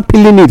cassava after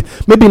peeling it,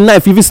 maybe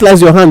knife, if you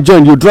slice your hand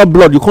joint, you drop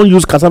blood, you can't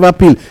use cassava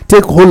peel,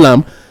 take whole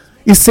am.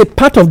 It's a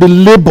part of the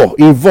labor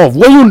involved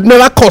when you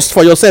never cost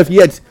for yourself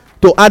yet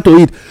to add to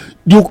it.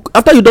 You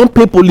after you don't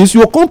pay police,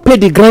 you can't pay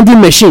the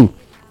grinding machine.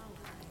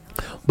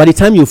 By the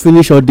time you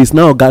finish all this,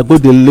 now go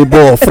the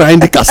labor of frying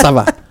the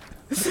cassava.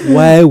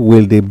 Why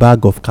will the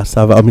bag of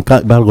cassava,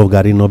 bag of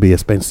garri not be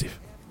expensive?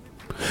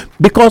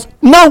 Because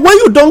now when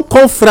you don't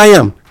come fry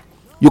them,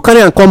 you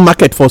carry and come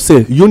market for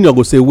sale, union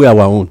go say we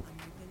our own.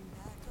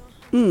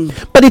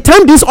 By the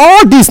time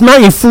all this now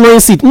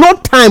influence it, no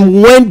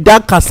time when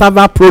that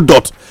cassava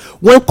product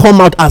will come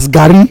out as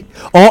garri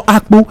or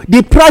akpu,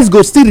 the price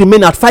go still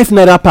remain at 5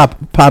 naira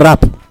per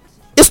wrap.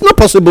 It's not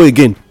possible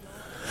again.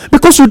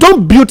 Because you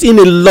don't build in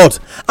a lot,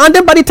 and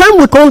then by the time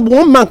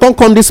one man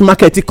come this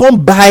market, he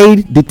can't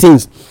buy the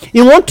things,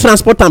 he won't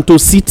transport them to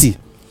city.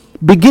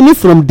 Beginning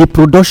from the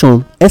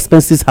production,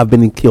 expenses have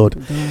been incurred.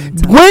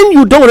 When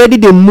you don't already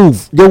they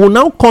move, they will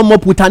now come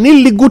up with an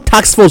illegal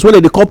tax force where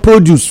they call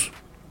produce.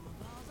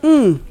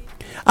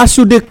 As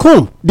you they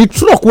come, the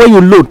truck where you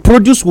load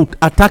produce will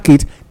attack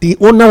it. The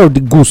owner of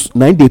the goods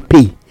now they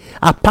pay,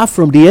 apart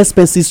from the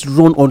expenses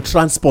run on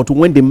transport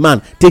when the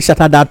man takes out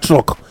of that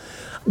truck.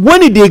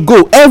 When they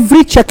go,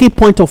 every checking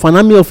point of an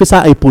army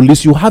officer or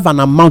police, you have an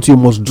amount you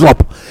must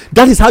drop.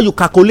 That is how you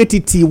calculate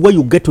it till when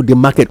you get to the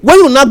market. When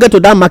you now get to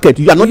that market,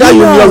 you another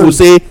union will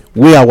say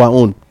we are our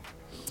own.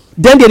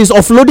 Then there is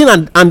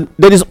offloading and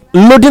there is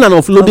loading and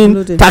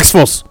offloading tax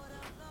force.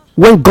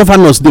 When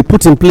governors they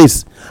put in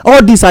place,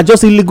 all these are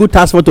just illegal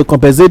tax force to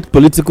compensate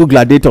political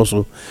gladiators.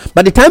 So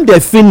by the time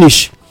they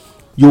finish,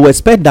 you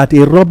expect that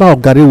a rubber of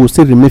garri will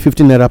still remain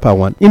 15 naira per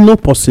one. It's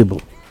not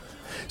possible.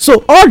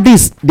 So all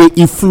this they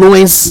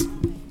influence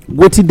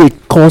what they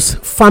cause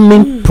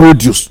farming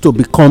produce to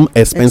become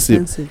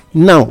expensive.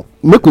 Now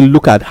make we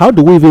look at how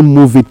do we even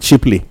move it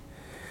cheaply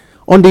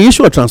on the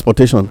issue of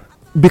transportation,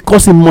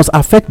 because it must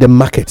affect the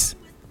market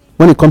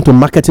when it comes to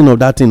marketing of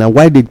that thing and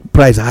why the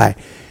price high.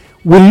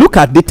 We look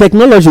at the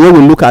technology where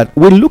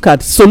we look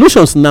at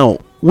solutions now.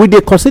 We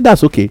they consider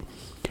okay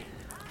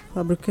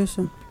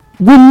fabrication.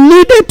 We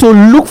needed to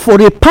look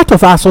for a part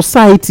of our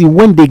society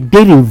when they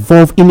get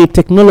involved in a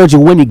technology,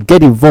 when they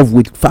get involved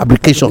with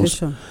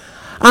fabrications.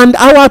 And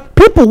our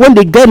people, when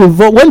they get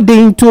involved, when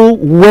they into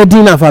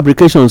wedding and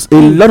fabrications,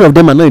 a lot of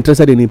them are not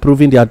interested in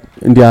improving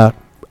their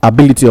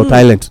ability or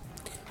talent.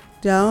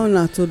 Their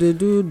own so they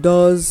do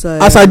doors.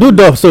 As I do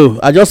door, so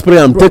I just spray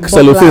and take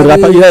cellophane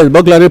wrapper. Yes,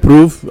 burglary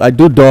proof. I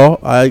do door.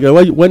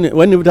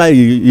 Whenever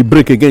you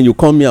break again, you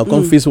come here. I'll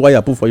come fix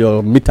wire put for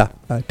your meter.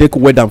 I take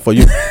wear down for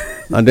you.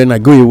 And then I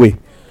go away.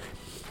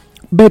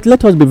 But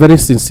let us be very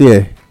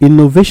sincere.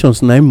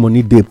 Innovations now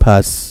money they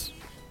pass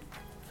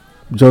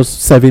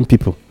just serving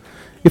people.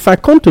 If I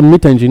come to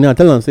meet engineer,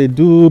 tell them say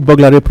do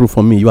burglary proof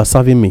for me, you are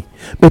serving me.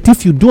 But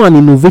if you do an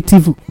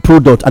innovative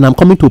product and I'm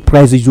coming to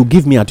price it, you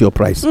give me at your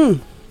price.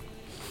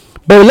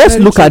 But let's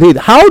look at it.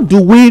 How do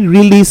we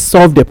really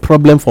solve the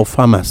problem for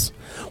farmers?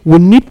 We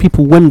need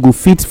people when go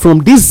fit from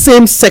this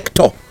same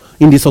sector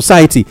in the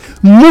society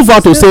move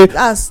out to say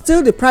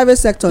still the private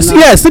sector now.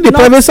 Yes, still the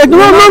private sector. No,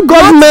 not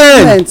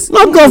government.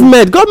 Not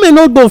government. Government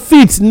not go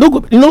fit.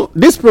 No,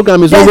 this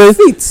program is always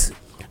fit.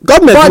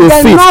 Government but will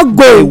fit. Not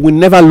go. We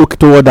never look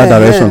toward that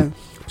direction.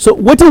 So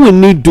what do we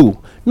need do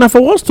now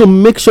for us to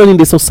make sure in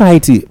the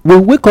society we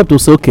wake up to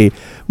say okay,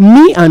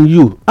 me and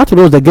you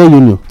after all the girl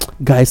union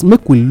guys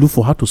make we look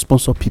for how to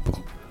sponsor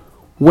people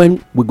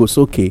when we go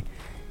so okay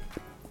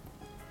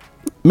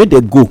make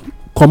they go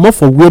come up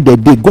for where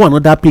they go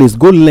another place,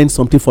 go learn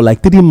something for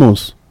like 3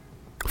 months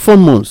 4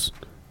 months,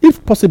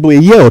 if possible a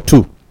year or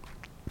 2.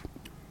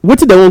 What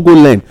did they want go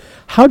learn?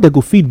 How they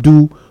go fit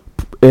do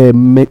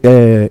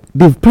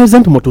the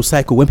present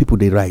motorcycle when people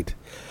they ride?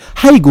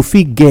 How you go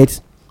fit get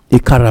a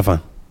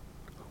caravan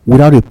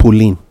without a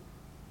pulling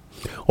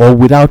or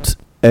without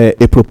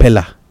a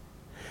propeller?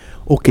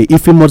 Okay,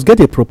 if you must get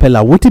a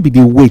propeller, what will be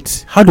the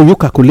weight? How do you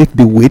calculate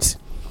the weight?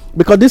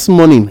 Because this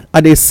morning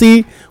I dey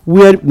see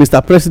where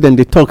Mr. President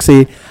they talk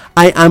say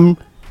I am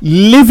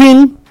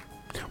leaving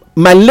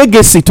my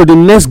legacy to the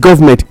next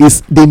government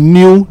is the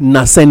new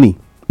Naseni.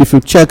 If you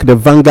check the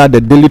Vanguard,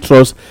 the Daily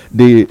Trust,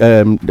 the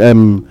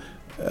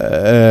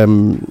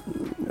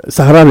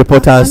Sahara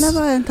Reporters, I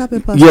never enter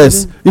papers.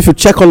 Yes, if you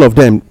check all of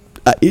them,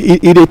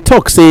 it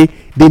talk say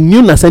the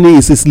new Naseni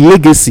is his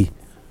legacy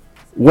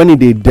when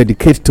they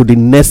dedicate to the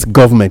next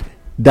government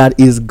that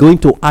is going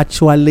to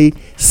actually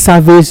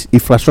salvage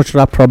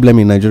infrastructural problem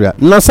in Nigeria.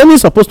 Naseni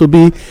is supposed to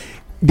be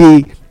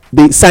the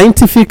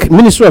scientific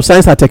Ministry of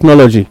Science and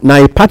Technology.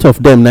 Now a part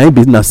of them now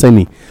be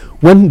Naseni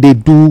when they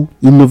do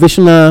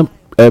innovational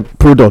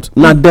product.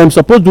 Now them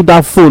supposed to do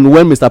that phone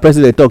when Mr.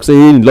 President talk say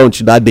he launch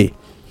that day.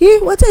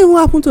 What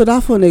happened to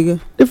that phone again?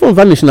 The phone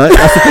vanish now. As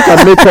you think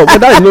I make up,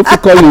 whether I know if you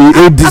call it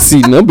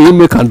ADC, no, be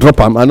make and drop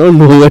them. I don't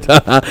know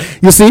whether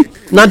you see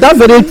now that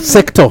very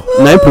sector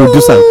now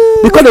producer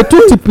because they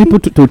took the people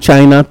to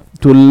China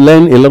to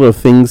learn a lot of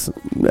things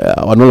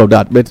on all of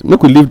that. But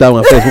make we leave that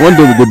one first. One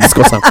day we go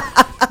discuss them.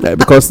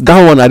 Because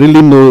that one I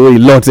really know a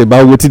lot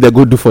about what they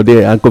go do for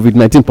there, and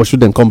COVID-19 pursue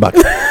them come back.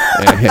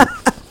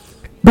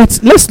 But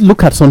let's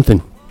look at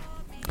something.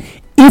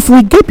 If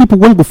we get people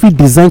when go fit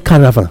design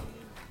caravan,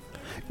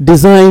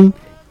 design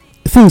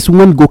things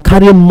when go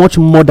carry much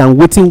more than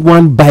waiting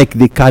one bike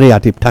they carry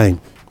at a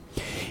time,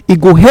 it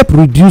go help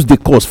reduce the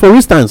cost. For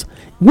instance,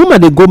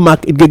 woman they go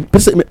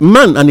market,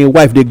 man and a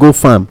wife they go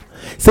farm,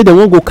 say they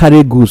won't go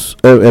carry goods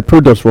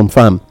products from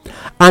farm,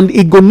 and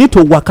it go need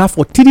to work out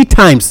for 3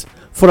 times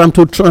for them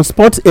to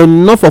transport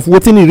enough of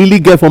what he really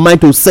get for mine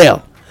to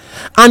sell.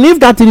 And if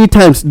that 3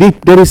 times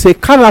there is a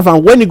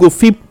caravan when you go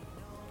fit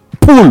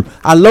pull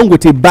along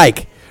with a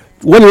bike,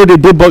 when you know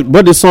they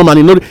body some, and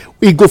you know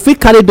he go fit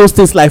carry those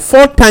things like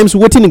 4 times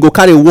waiting, he go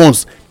carry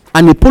once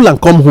and he pull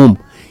and come home,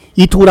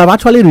 it would have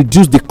actually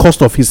reduced the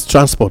cost of his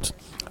transport.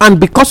 And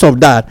because of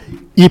that,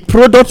 the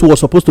product was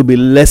supposed to be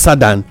lesser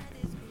than.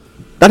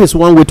 That is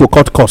one way to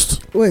cut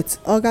cost. Wait,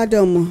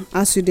 Ogadomo,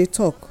 as you dey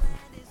talk,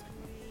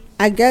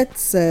 I get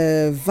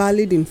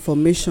valid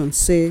information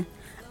say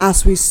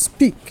as we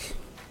speak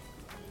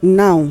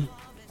now,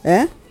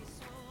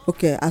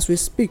 okay, as we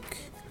speak,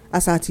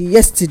 as at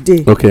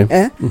yesterday,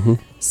 okay,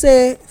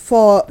 say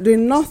for the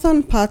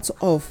northern part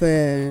of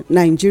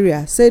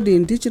Nigeria, say the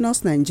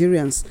indigenous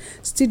Nigerians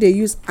still dey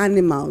use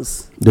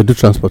animals. They do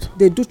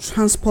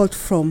transport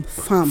from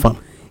farm.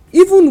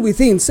 Even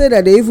within, say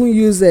that they even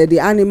use the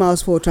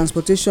animals for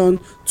transportation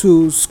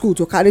to school,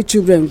 to carry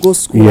children go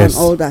school, yes,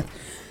 and all that.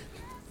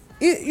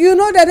 You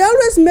know that they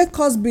always make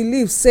us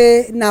believe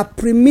say na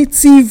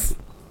primitive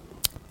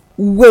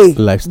way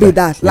lifestyle. Be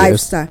that, yes,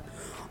 lifestyle.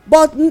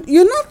 But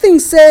you know think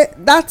say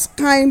that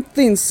kind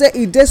thing say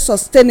it is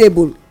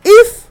sustainable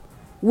if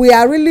we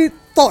are really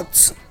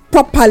taught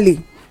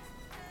properly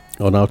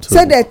on how to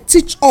say they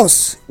teach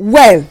us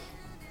well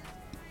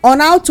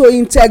on how to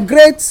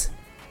integrate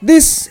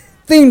these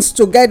things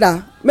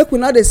together. Make we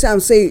not dey say am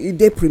say it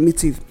dey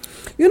primitive.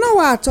 You know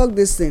why I talk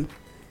this thing?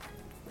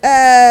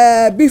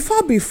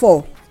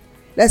 Before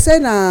they say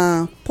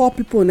na poor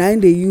people na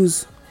im dey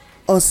use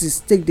horses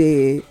take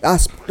the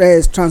as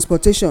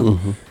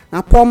transportation.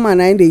 Na poor man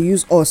na im dey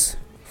use us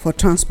for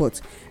transport.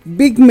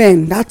 Big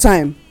men that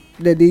time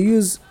they dey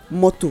use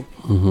motor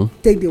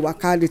take the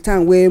waka the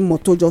time wey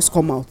motor just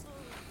come out.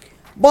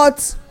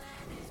 But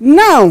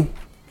now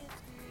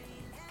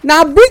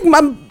big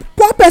man,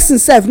 poor person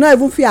sef no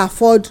even fit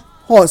afford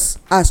horse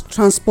as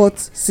transport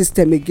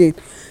system again.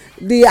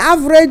 The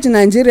average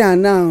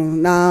Nigerian now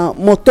na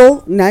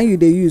motor na you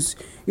dey use.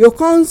 You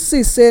come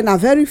see say na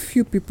very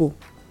few people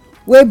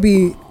wey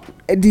be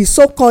the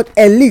so-called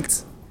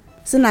elite,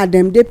 say na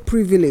dem dey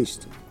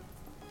privileged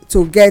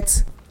to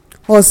get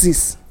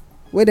horses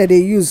wey dem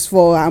dey use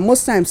for, and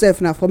most times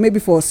sef na for maybe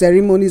for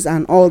ceremonies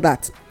and all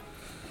that.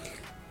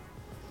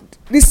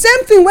 The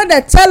same thing wey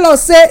dem tell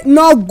us say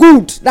no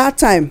good that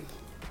time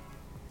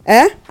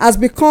has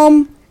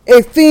become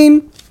a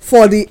thing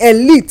for the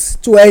elite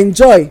to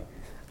enjoy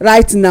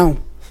right now.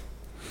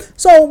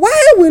 So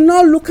why we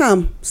not look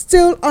am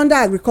still under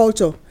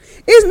agriculture?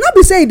 It's not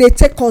be say they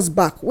take us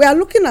back. We are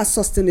looking at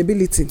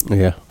sustainability.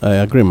 Yeah, I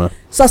agree, man.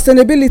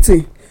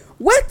 Sustainability.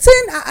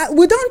 Wetin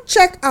we don't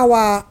check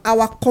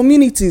our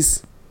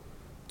communities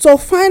to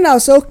find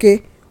out say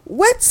okay,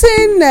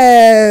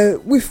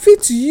 wetin we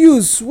fit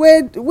use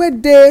where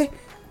they,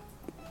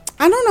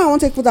 I don't know, I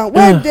want to put down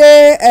where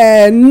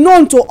they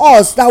known to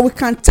us that we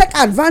can take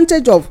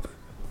advantage of,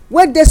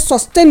 where they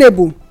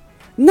sustainable.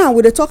 Now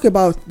we dey talk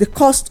about the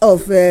cost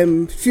of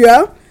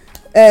fuel,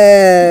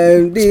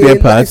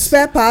 the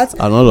spare parts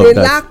and all the of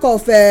that. lack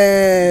of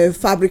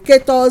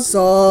fabricators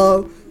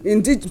or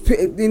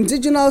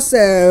indigenous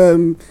I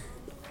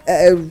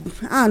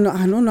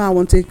don't know, I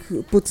want to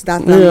put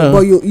that down, yeah,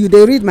 but you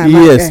dey read my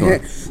mind.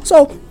 Yes,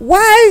 so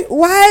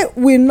why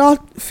we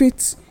not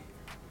fit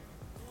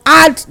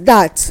add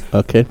that,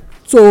 okay,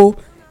 to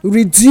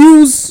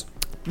reduce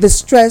the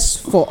stress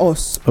for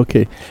us?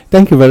 Okay,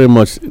 thank you very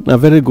much. A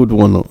very good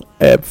one.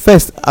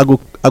 First, I go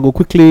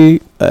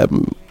quickly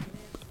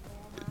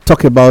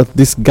talk about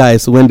these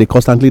guys when they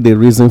constantly they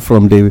reason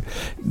from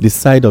the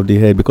side of the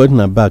head, because in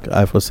the back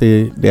I for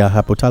say their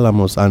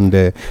hypothalamus and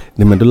the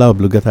medulla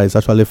oblongata is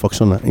actually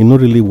functional. It no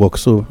really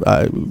works, so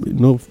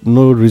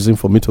no reason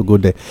for me to go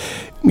there.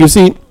 You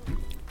see,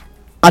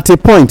 at a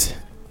point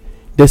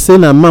they say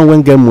a man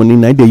when get money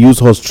now they use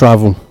horse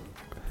travel,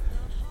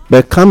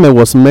 but camel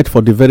was made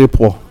for the very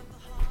poor.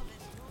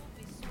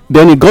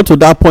 Then it got to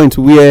that point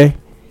where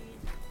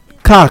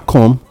car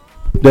come,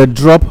 they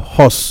drop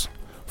horse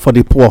for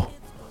the poor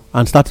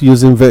and start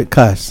using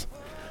cars.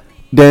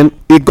 Then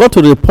it got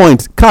to the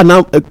point car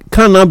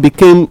now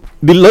became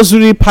the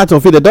luxury part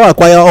of it. They don't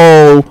acquire,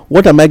 oh,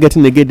 what am I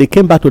getting again? They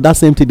came back to that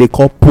same thing they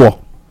call poor,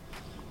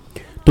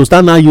 to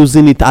start now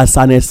using it as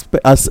an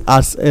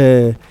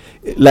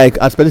like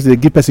especially they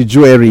give person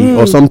jewelry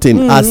or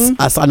something,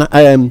 as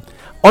an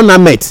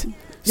ornament.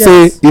 Yes.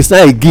 Say it's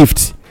not a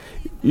gift.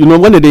 You know,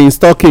 when they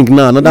install king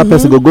now, another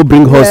person go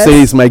bring horse,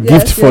 say it's my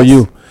gift for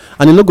you.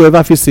 and you no go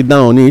ever fit sit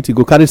down on it. You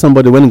go carry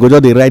somebody when you go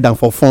just dey ride am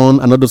for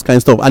fun and all those kind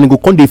of stuff, and you go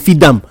come dey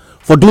feed am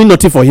for doing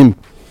nothing for him.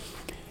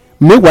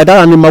 Meanwhile,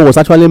 that animal was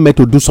actually meant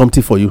to do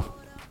something for you.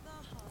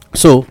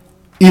 So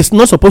it's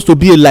not supposed to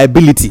be a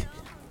liability.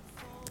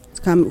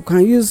 Can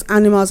use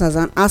animals as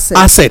an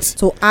asset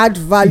to add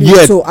value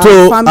to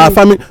our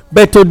family.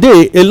 But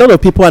today, a lot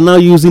of people are now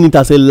using it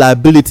as a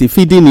liability,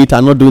 feeding it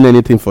and not doing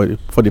anything for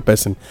the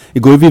person. You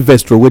go even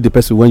vex throw away the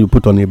person when you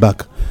put on your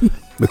back.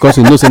 Because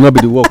you know say not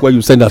be the work where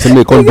you send us and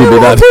they can't do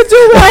that.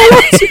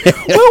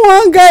 When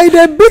one guy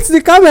they beat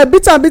the camel,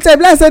 beat him,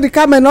 like say the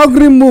camel not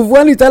gree move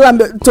when you tell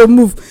him to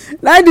move.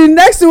 Like the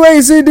next way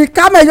you see the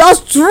camel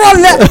just throw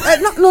leg.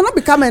 No, not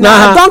the camel,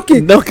 nah,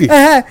 donkey.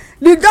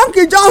 The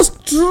donkey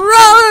just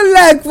throw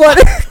leg for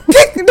the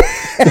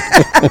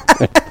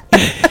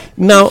kick.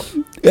 Now,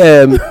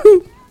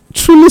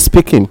 truly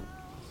speaking,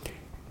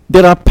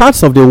 there are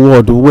parts of the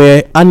world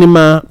where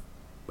animal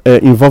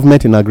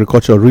involvement in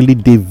agriculture really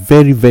dey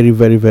very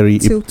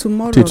till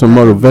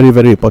tomorrow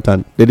very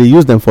important. They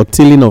use them for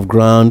tilling of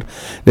ground,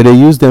 they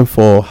use them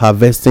for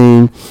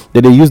harvesting,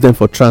 they use them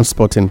for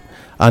transporting,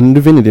 and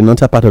even in the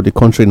northern part of the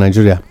country,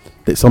 Nigeria,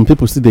 some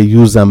people still they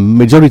use them.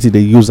 Majority they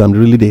use them.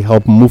 Really, they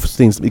help move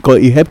things because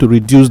it help to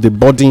reduce the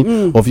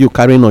burden of you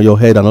carrying on your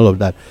head and all of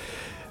that.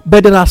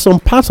 But there are some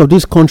parts of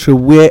this country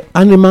where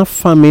animal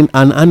farming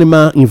and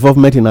animal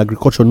involvement in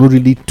agriculture not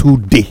really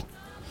today.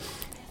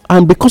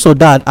 And because of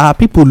that, our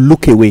people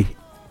look away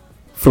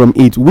from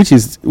it, which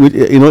is,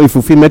 if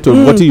you feel metal,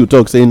 what you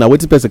talk saying now,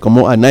 what person come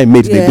out and I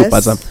made they do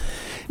pass them.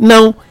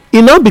 Now,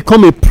 it now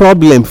become a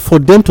problem for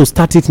them to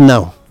start it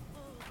now.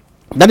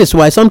 That is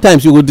why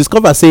sometimes you will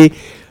discover, say,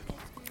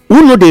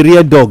 who know the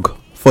real dog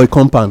for a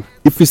compound?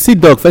 If you see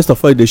dog, first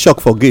of all, they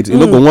shock for gate. You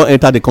no go want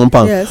enter the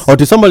compound. Yes. Or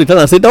to somebody tell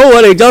and say, don't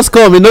worry, just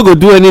come. You no go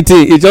do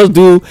anything. You just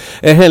do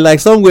like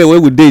somewhere where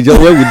we did.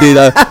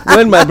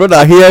 When my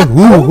brother hear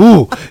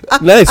who,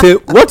 now I say,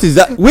 what is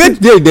that? Where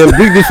did they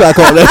bring this back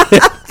on?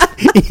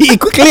 He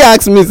quickly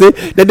asked me, say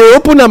that they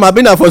open them. I've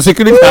been there for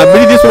security. I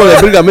bring this one. I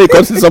bring them. May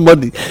come see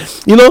somebody.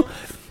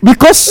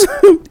 Because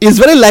it's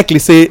very likely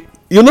say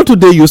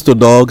today used to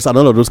dogs and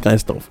all of those kind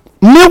of stuff.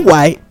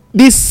 Meanwhile,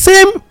 the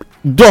same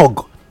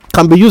dog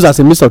can be used as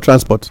a means of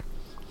transport.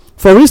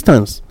 For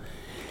instance,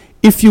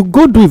 if you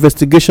go do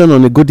investigation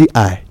on a goody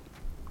eye,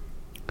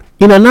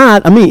 in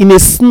a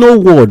snow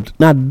world,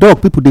 now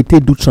dog people they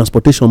take do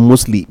transportation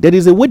mostly. There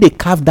is a way they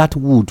carve that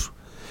wood.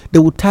 They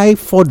will tie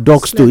 4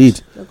 dogs to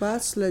it.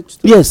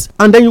 Yes,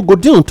 and then you go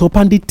down on top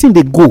and the thing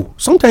they go.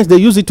 Sometimes they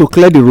use it to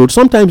clear the road.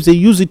 Sometimes they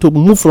use it to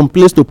move from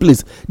place to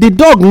place. The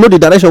dog know the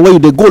direction where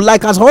they go.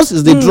 Like as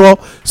horses, they draw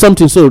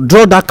something. So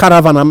draw that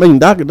caravan,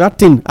 that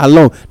thing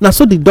along. Now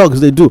so the dogs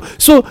they do.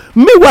 So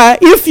meanwhile,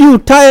 if you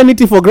tie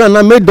anything for ground,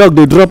 now make dog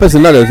they draw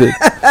person. Now they say,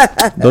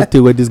 don't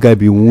tell where this guy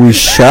be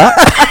wisher.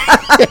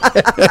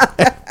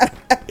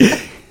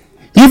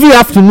 If you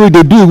have to know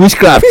they do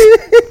witchcraft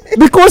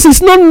because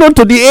it's not known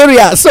to the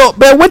area. So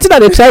but what that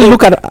they try to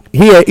look at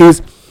here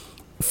is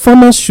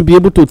farmers should be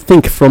able to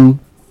think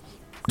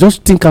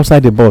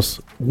outside the box.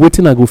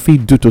 Waiting I go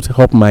feed do to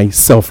help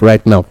myself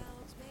right now.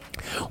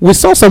 We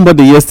saw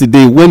somebody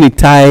yesterday when he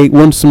tie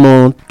one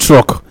small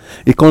truck,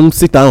 he can't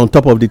sit down on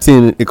top of the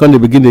thing, he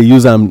can't begin to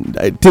use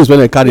things when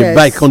they carry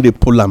bike, can't they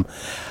pull them.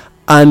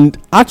 And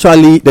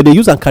actually they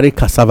use and carry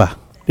cassava,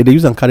 they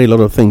use and carry a lot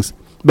of things,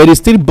 but it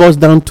still boils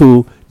down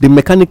to the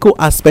mechanical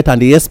aspect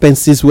and the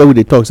expenses where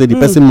they talk say the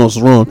person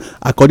must run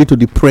according to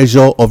the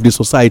pressure of the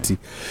society.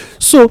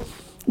 So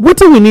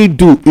what we need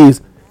to do is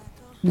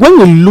when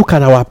we look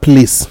at our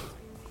place,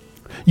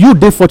 you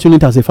dey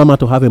fortunate as a farmer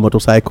to have a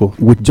motorcycle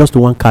with just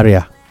one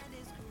carrier.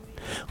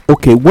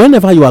 Okay,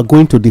 whenever you are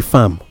going to the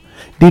farm,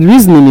 the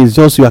reasoning is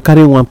just you are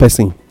carrying one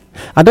person.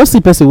 I don't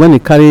see person when they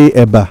carry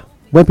eba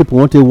when people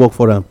want to work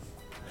for them.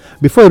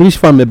 Before you reach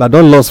farm, eba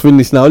don't lost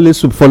finish now only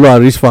soup follow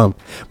and reach farm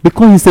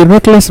because he's a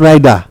reckless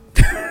rider.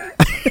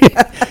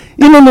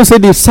 You know say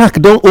the sack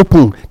don't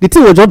open, the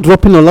thing was just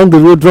dropping along the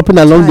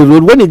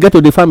road. When you get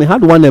to the farm, he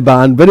had one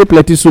eba and very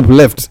plenty soup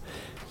left,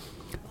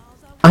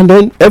 and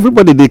then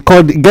everybody they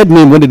get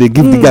name when they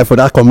give the guy for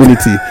that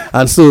community.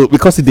 And so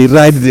because they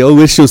ride, they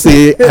always show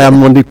say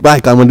I'm on the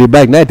bike.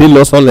 Now they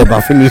lost all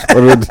eba finish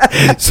for road.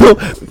 So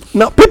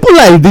now people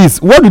like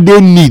this, what do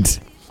they need?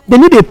 They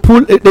need a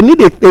pull. They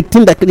need a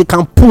thing that they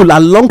can pull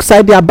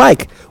alongside their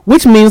bike,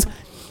 which means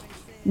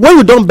when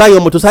you don't buy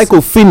your motorcycle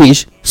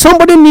finish,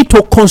 somebody need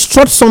to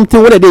construct something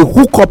where they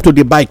hook up to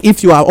the bike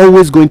if you are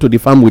always going to the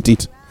farm with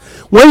it.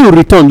 When you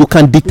return, you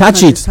can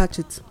detach it.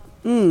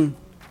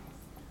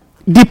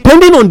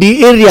 Depending on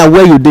the area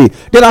where you dey,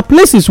 there are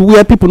places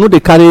where people know they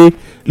carry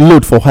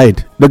load for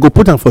head, they go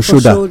put am for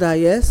shoulder.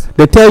 Yes,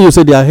 they tell you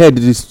say their head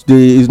is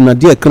na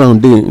their crown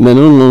dey, they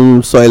no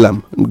soil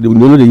am. They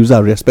know they use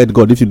am respect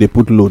God if you dey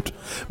put load.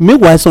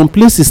 Meanwhile some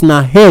places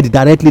na head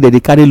directly that they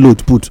carry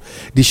load put.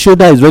 The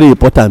shoulder is very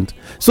important.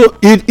 So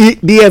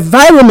the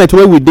environment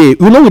where we dey,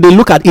 we dey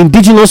look at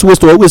indigenous ways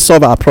to always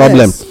solve our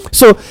problem. Yes.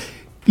 So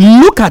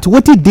look at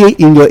what it dey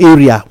in your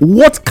area.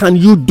 What can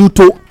you do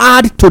to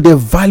add to the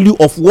value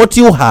of what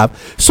you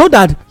have so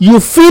that you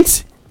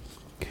fit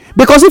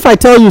Because if I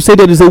tell you say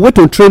there is a way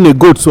to train a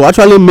goat to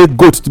actually make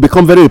goats to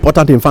become very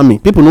important in farming,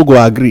 people no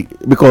go agree,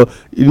 because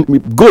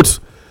goats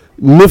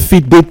no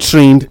fit dey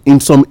trained in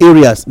some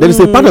areas. There is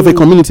a part of a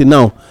community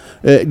now,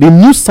 the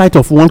new site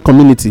of one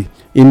community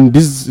in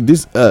this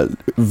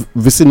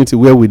vicinity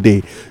where we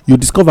dey, you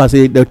discover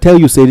say they'll tell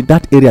you say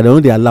that area they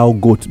only allow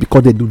goats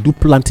because they do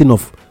planting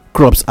of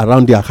crops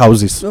around their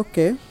houses.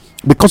 Okay.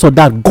 Because of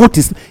that, goat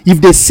is,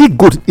 if they see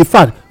goat, in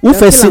fact, who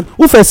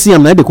first see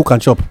them, now they cook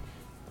and chop,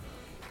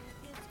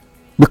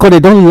 because they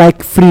don't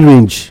like free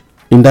range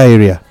in that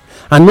area.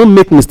 And don't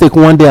make mistake,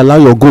 one day allow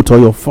your goat or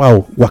your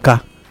fowl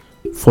waka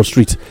for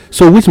street.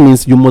 So which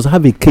means you must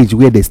have a cage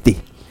where they stay.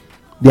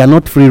 They are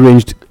not free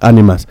ranged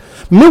animals.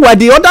 Meanwhile,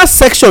 the other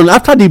section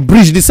after the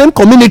bridge, the same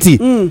community,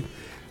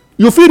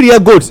 you feel rear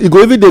goats, you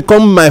go even they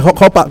come my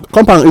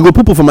compound, you go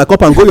poo for my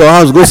compound, go your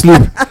house, go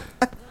sleep.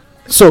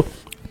 So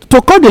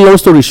to cut the long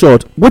story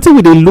short, what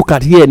we dey look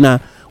at here now,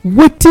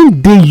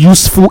 wetin dey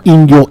useful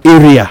in your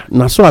area.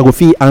 Now so I go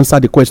fit answer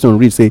the question,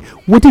 read say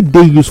wetin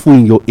dey useful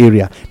in your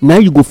area. Now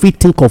you go fit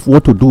think of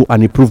what to do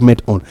an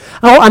improvement on.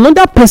 How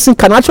another person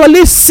can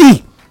actually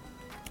see,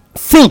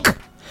 think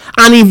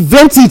and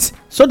invent it,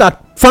 so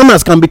that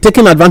farmers can be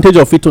taking advantage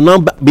of it to now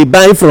be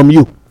buying from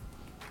you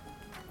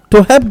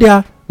to help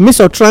their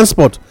means of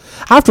transport.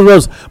 After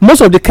all,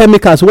 most of the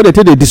chemicals wey they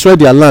take dey destroy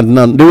their land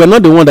now, they were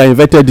not the one that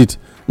invented it.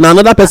 Now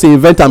another person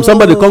invent am,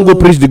 somebody can't go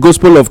preach the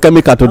gospel of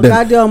chemical to them.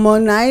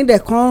 Now they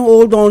can't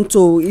hold on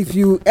to, if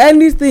you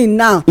anything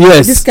now,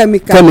 yes, this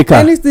chemical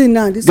anything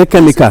now, this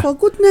chemical, for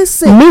goodness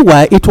sake.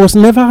 Meanwhile, it was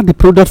never the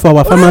product for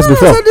our farmers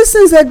before. So these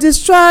things that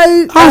destroy,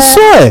 I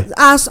swear.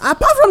 As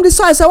apart from the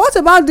soil, so what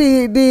about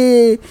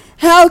the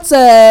health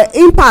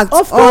impact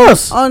of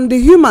course on the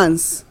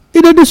humans?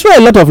 It dey destroy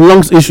a lot of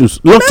lung tissues.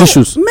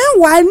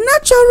 Meanwhile,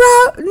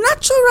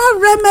 natural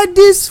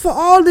remedies for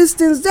all these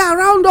things, they're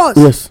around us.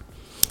 Yes.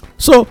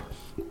 So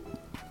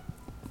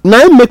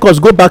now make us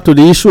go back to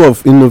the issue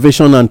of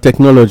innovation and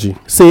technology.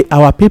 Say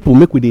our people,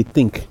 make we dey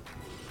think,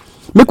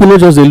 make we not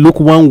just dey look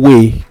one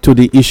way to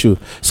the issue.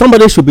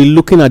 Somebody should be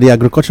looking at the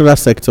agricultural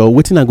sector,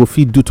 wetin I go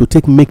fit do to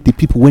take make the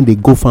people when they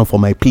go farm for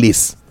my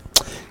place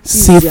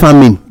see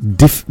farming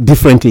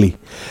differently.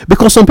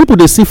 Because some people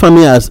they see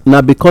farming as now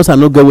because I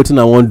no get wetin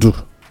I want do.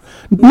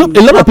 No,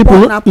 a lot of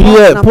people,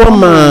 poor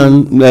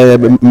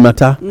man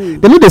matter.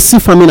 They know they see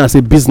farming as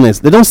a business.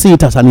 They don't see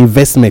it as an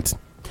investment.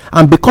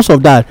 And because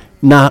of that,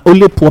 now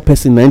only poor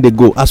person now they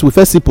go. As we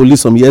first see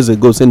police some years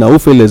ago saying now who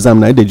fail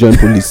exam now they join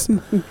police.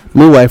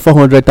 Meanwhile,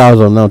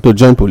 400,000 now to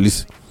join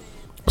police.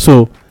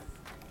 So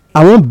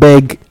I won't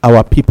beg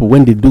our people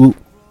when they do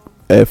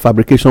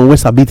fabrication, when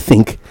sabi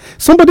think.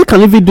 Somebody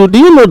can even do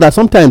you know that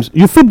sometimes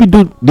you feel be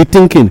do the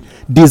thinking,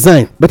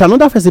 design, but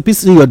another person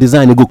see your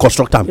design, you go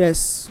construct them.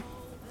 Yes.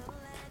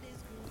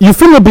 You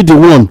feel not be the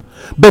one,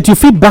 but you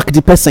feel back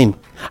the person,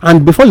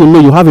 and before you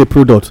know you have a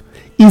product.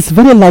 It's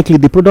very likely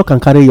the product can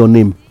carry your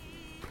name.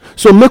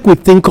 So make we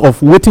think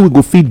of what we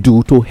go fit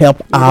do to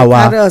help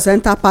our carry us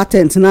enter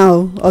patent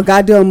now,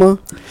 Ogadiomo.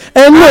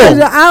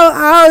 No.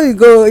 How you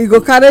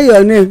go carry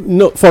your name?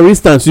 No, for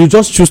instance, you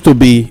just choose to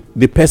be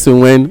the person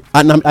when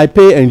and I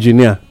pay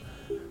engineer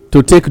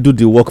to do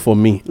the work for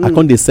me. I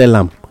can't dey sell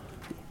am.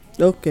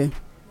 Okay.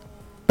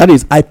 That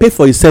is, I pay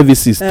for his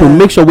services to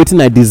make sure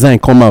wetin I design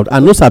come out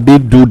and no sabi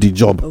do the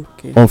job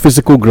on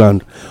physical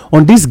ground.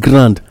 On this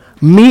ground,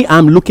 me,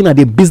 I'm looking at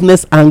the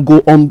business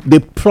angle on the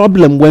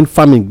problem when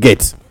farming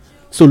gets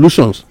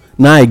solutions.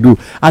 Now I do.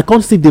 I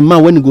can't see the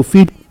man when he go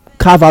feed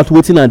carve out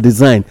waiting and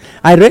design.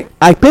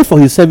 I pay for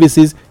his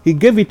services. He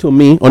gave it to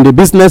me on the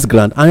business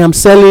ground. I am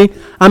selling.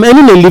 I'm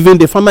earning a living.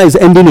 The farmer is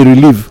ending a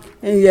relief.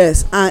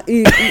 Yes, and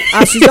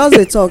as you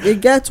just talk, it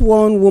get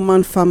one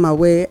woman farmer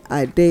where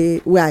I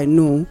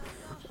know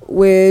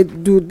where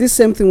do this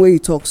same thing where you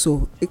talk.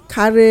 So it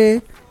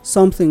carry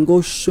something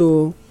go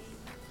show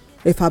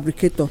a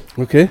fabricator.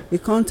 Okay. You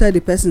can't tell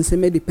the person say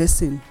make the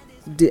person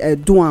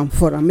do am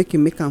for am, make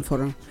am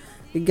for am.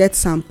 You get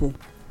sample.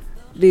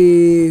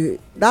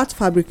 That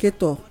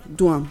fabricator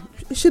do am.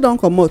 She don't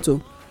come out.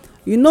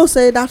 You know,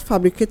 say that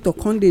fabricator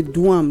can't they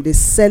do am, they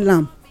sell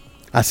am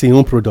as his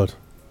own product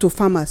to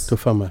farmers.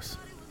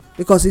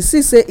 Because you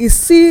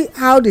see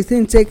how the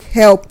thing take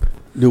help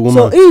the woman.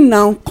 So he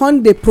now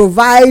can't they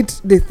provide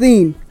the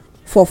thing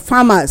for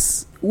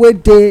farmers where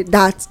they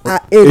that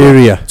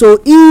area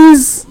to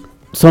ease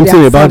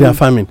something about their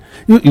farming.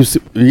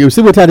 You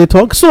see what they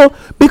talk. So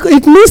because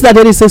it means that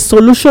there is a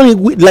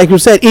solution, like you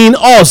said, in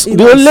us.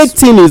 The only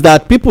thing is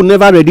that people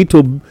never ready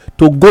to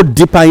go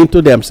deeper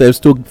into themselves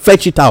to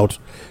fetch it out.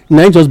 It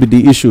might just be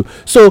the issue.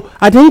 So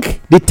I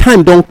think the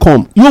time don't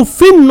come. You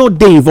feel no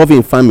day involved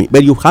in farming,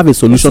 but you have a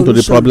solution to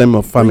the problem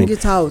of farming.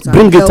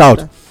 Bring it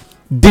out.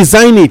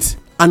 Design it.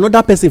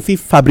 Another person feel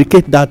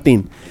fabricate that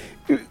thing.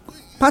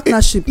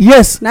 Partnership.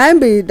 Yes. Now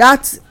be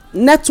that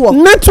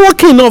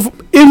networking of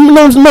it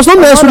must not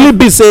necessarily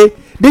be say.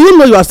 Do you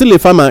know you are still a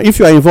farmer if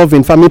you are involved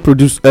in farming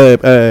produce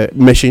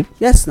machine?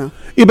 Yes, now.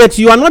 But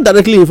you are not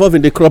directly involved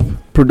in the crop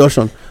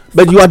production.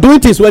 But you are doing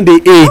things when they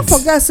aid. Don't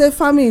forget, say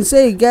farming,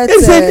 say you get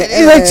it's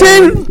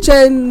a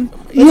chain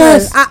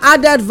Yes.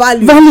 Added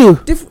value.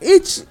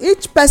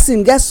 Each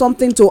person gets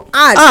something to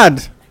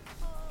add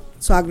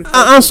to agriculture.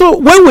 And so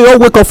when we all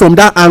wake up from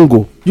that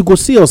angle, you go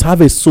see us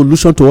have a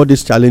solution to all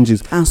these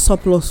challenges. And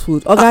surplus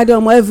food.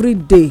 Every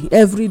day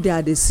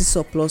I dey see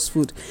surplus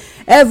food.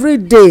 Every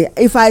day,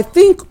 if I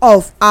think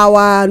of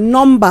our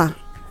number,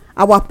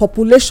 our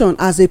population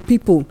as a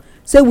people,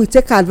 say we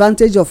take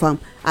advantage of am,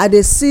 I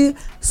dey see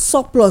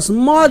surplus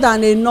more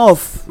than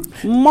enough.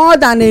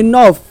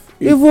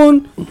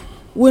 Even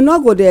we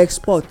no go dey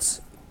export,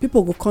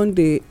 people go come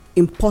dey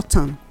import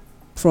am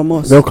from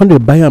us. They'll come dey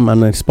buy am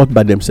and export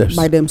by themselves.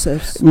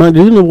 Man,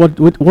 do you know what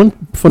one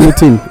funny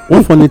thing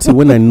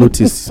when I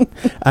notice,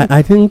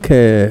 I think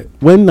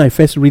when I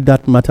first read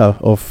that matter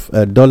of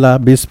dollar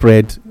base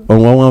spread on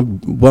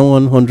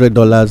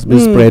 $100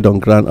 base spread on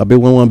ground, a bit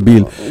one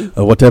bill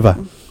or whatever.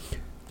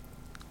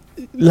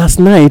 Last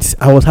night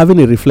I was having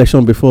a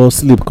reflection before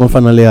sleep come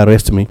finally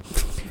arrest me.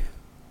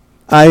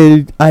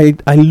 I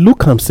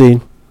look and say,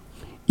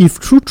 if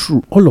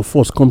true all of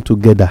us come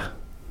together,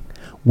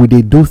 we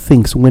dey do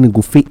things when it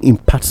go fit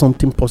impact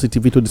something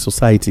positive into the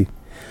society.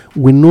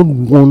 We not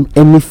want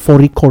any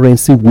foreign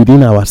currency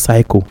within our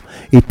cycle.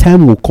 A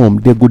time will come,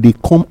 they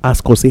come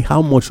ask us, say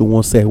how much you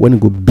want sell when it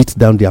go beat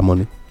down their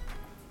money.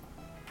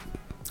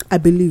 I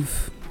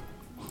believe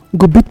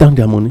go beat down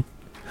their money.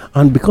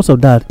 And because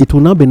of that, it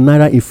will now be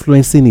naira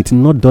influencing it,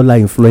 not dollar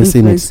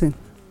influencing it.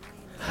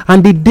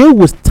 And the day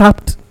we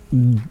start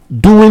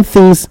doing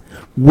things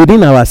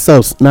within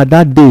ourselves, now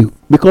that day,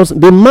 because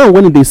the man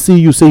when they see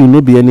you say you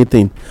no be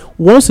anything,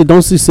 once they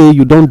don't see say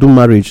you don't do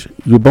marriage,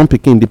 you born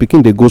pikin, the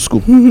pikin they go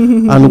school,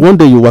 and one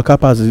day you wake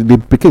up as the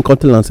pikin come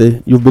tell and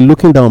say, you've been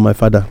looking down on my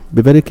father,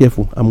 be very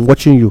careful, I'm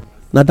watching you.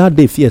 Now that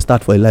day fear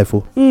start for a life.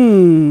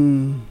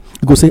 You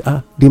go say,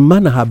 the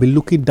man I have been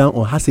looking down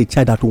on has a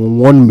child that will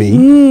warn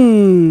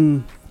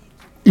me.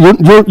 You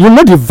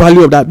know the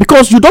value of that,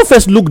 because you don't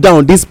first look down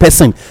on this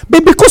person,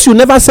 but because you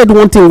never said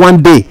one thing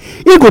one day,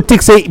 he go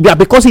take say, yeah,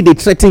 because he dey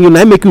threaten you,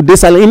 now make you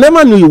this silent. He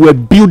never knew you were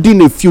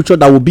building a future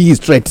that will be his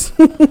threat.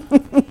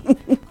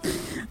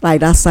 Like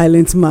that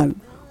silent man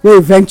will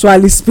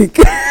eventually speak.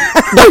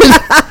 that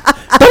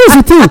is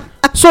the thing.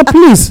 So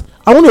please,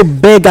 I want to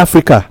beg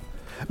Africa,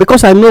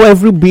 because I know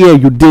everywhere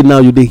you did now,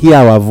 you dey hear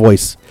our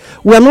voice.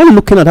 We are not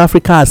looking at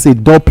Africa as a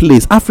dull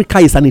place. Africa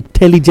is an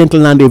intelligent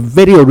land, a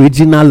very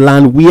original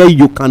land where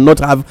you cannot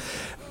have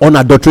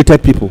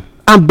unadulterated people.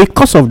 And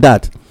because of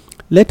that,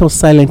 let us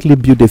silently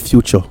build a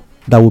future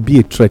that will be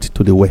a threat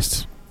to the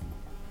West.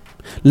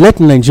 Let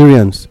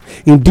Nigerians,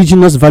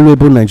 indigenous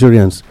valuable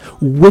Nigerians,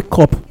 wake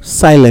up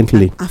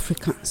silently.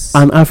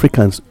 And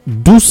Africans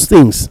do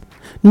things.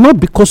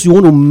 Not because you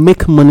want to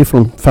make money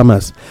from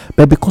farmers,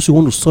 but because you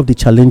want to solve the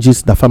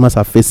challenges that farmers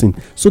are facing,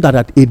 so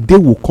that a day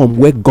will come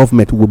where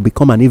government will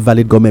become an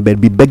invalid government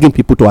but be begging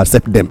people to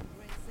accept them.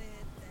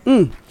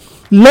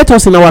 Let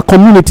us in our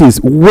communities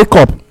wake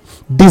up,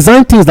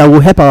 design things that will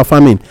help our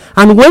farming,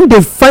 and when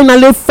they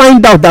finally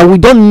find out that we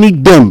don't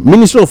need them,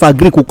 Ministry of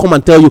Agric will come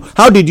and tell you,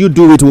 how did you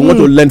do it? We want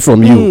to learn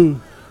from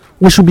you.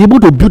 We should be able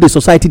to build a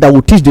society that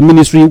will teach the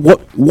ministry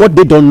what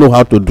they don't know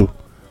how to do.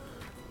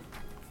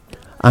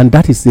 And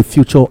that is the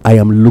future I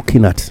am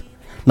looking at.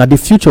 Now the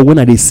future when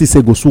I see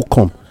say go so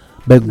come,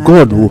 but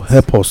God will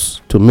help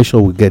us to make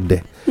sure we get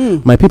there.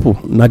 My people,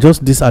 now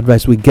just this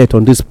advice we get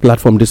on this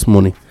platform this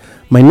morning.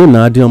 My name is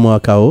Adiomo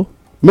Akao.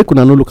 Make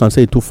una no look and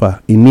say too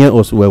far. In near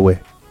us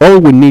where. All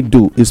we need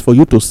do is for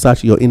you to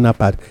search your inner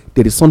part.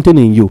 There is something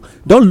in you.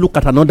 Don't look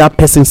at another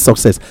person's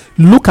success.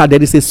 Look at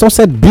there is a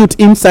success built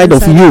inside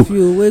of you.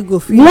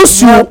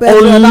 Once you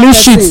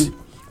unleash it.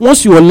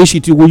 Once you unleash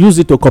it, you will use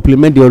it to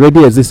complement the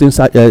already existing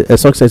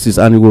successes,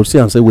 and you will see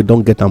and say, we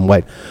don't get them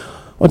wide.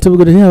 Until we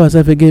go to hear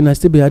ourselves again, I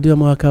still be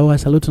Adiomo Akawa. I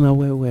salute now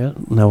well.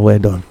 Now well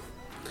done.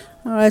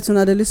 All right, so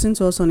now they listen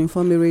to us on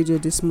Informe Radio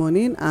this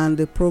morning, and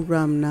the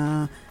program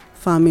now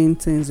Farming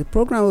Things. The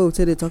program will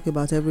tell they talk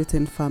about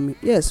everything farming.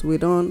 Yes, we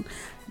don't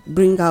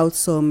bring out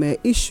some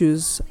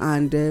issues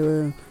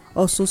and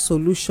also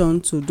solution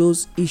to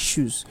those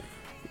issues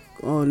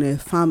on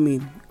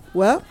farming.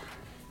 Well,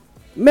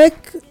 make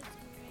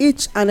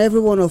each and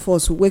every one of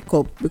us wake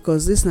up,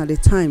 because this is not the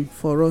time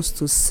for us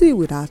to see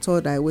with our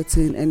thought that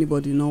waiting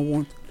anybody no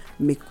want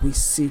make we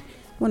see.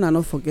 When I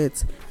not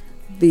forget,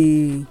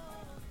 the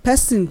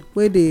person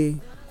where they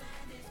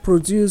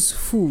produce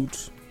food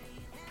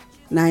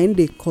now in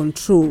they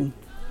control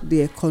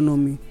the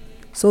economy.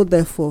 So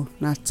therefore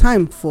now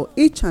time for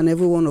each and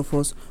every one of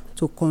us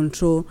to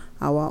control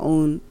our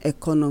own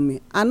economy.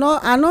 I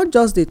not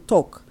just they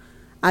talk,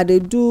 I they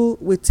do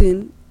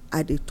within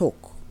I they talk.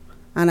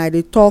 And I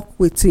dey talk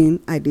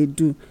wetin I dey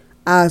do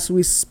as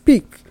we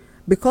speak,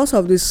 because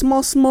of the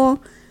small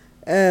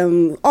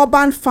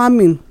urban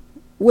farming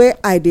wey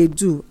I dey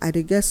do. I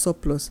dey get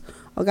surplus.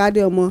 Oga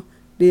Adeomo,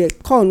 the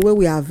corn wey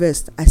we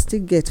harvest I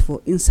still get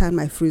for inside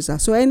my freezer,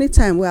 so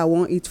anytime wey I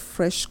wan eat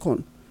fresh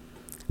corn,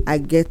 I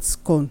get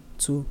corn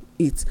to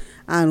eat.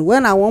 And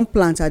when I wan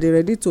plant, I dey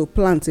ready to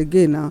plant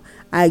again. Now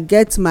I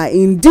get my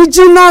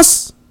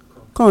indigenous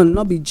corn,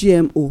 not be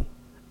GMO,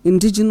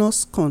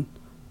 indigenous corn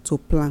to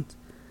plant.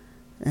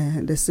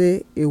 They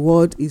say a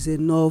word is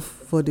enough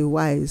for the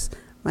wise.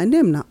 My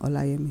name na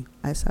Olayemi.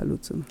 I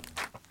salute you.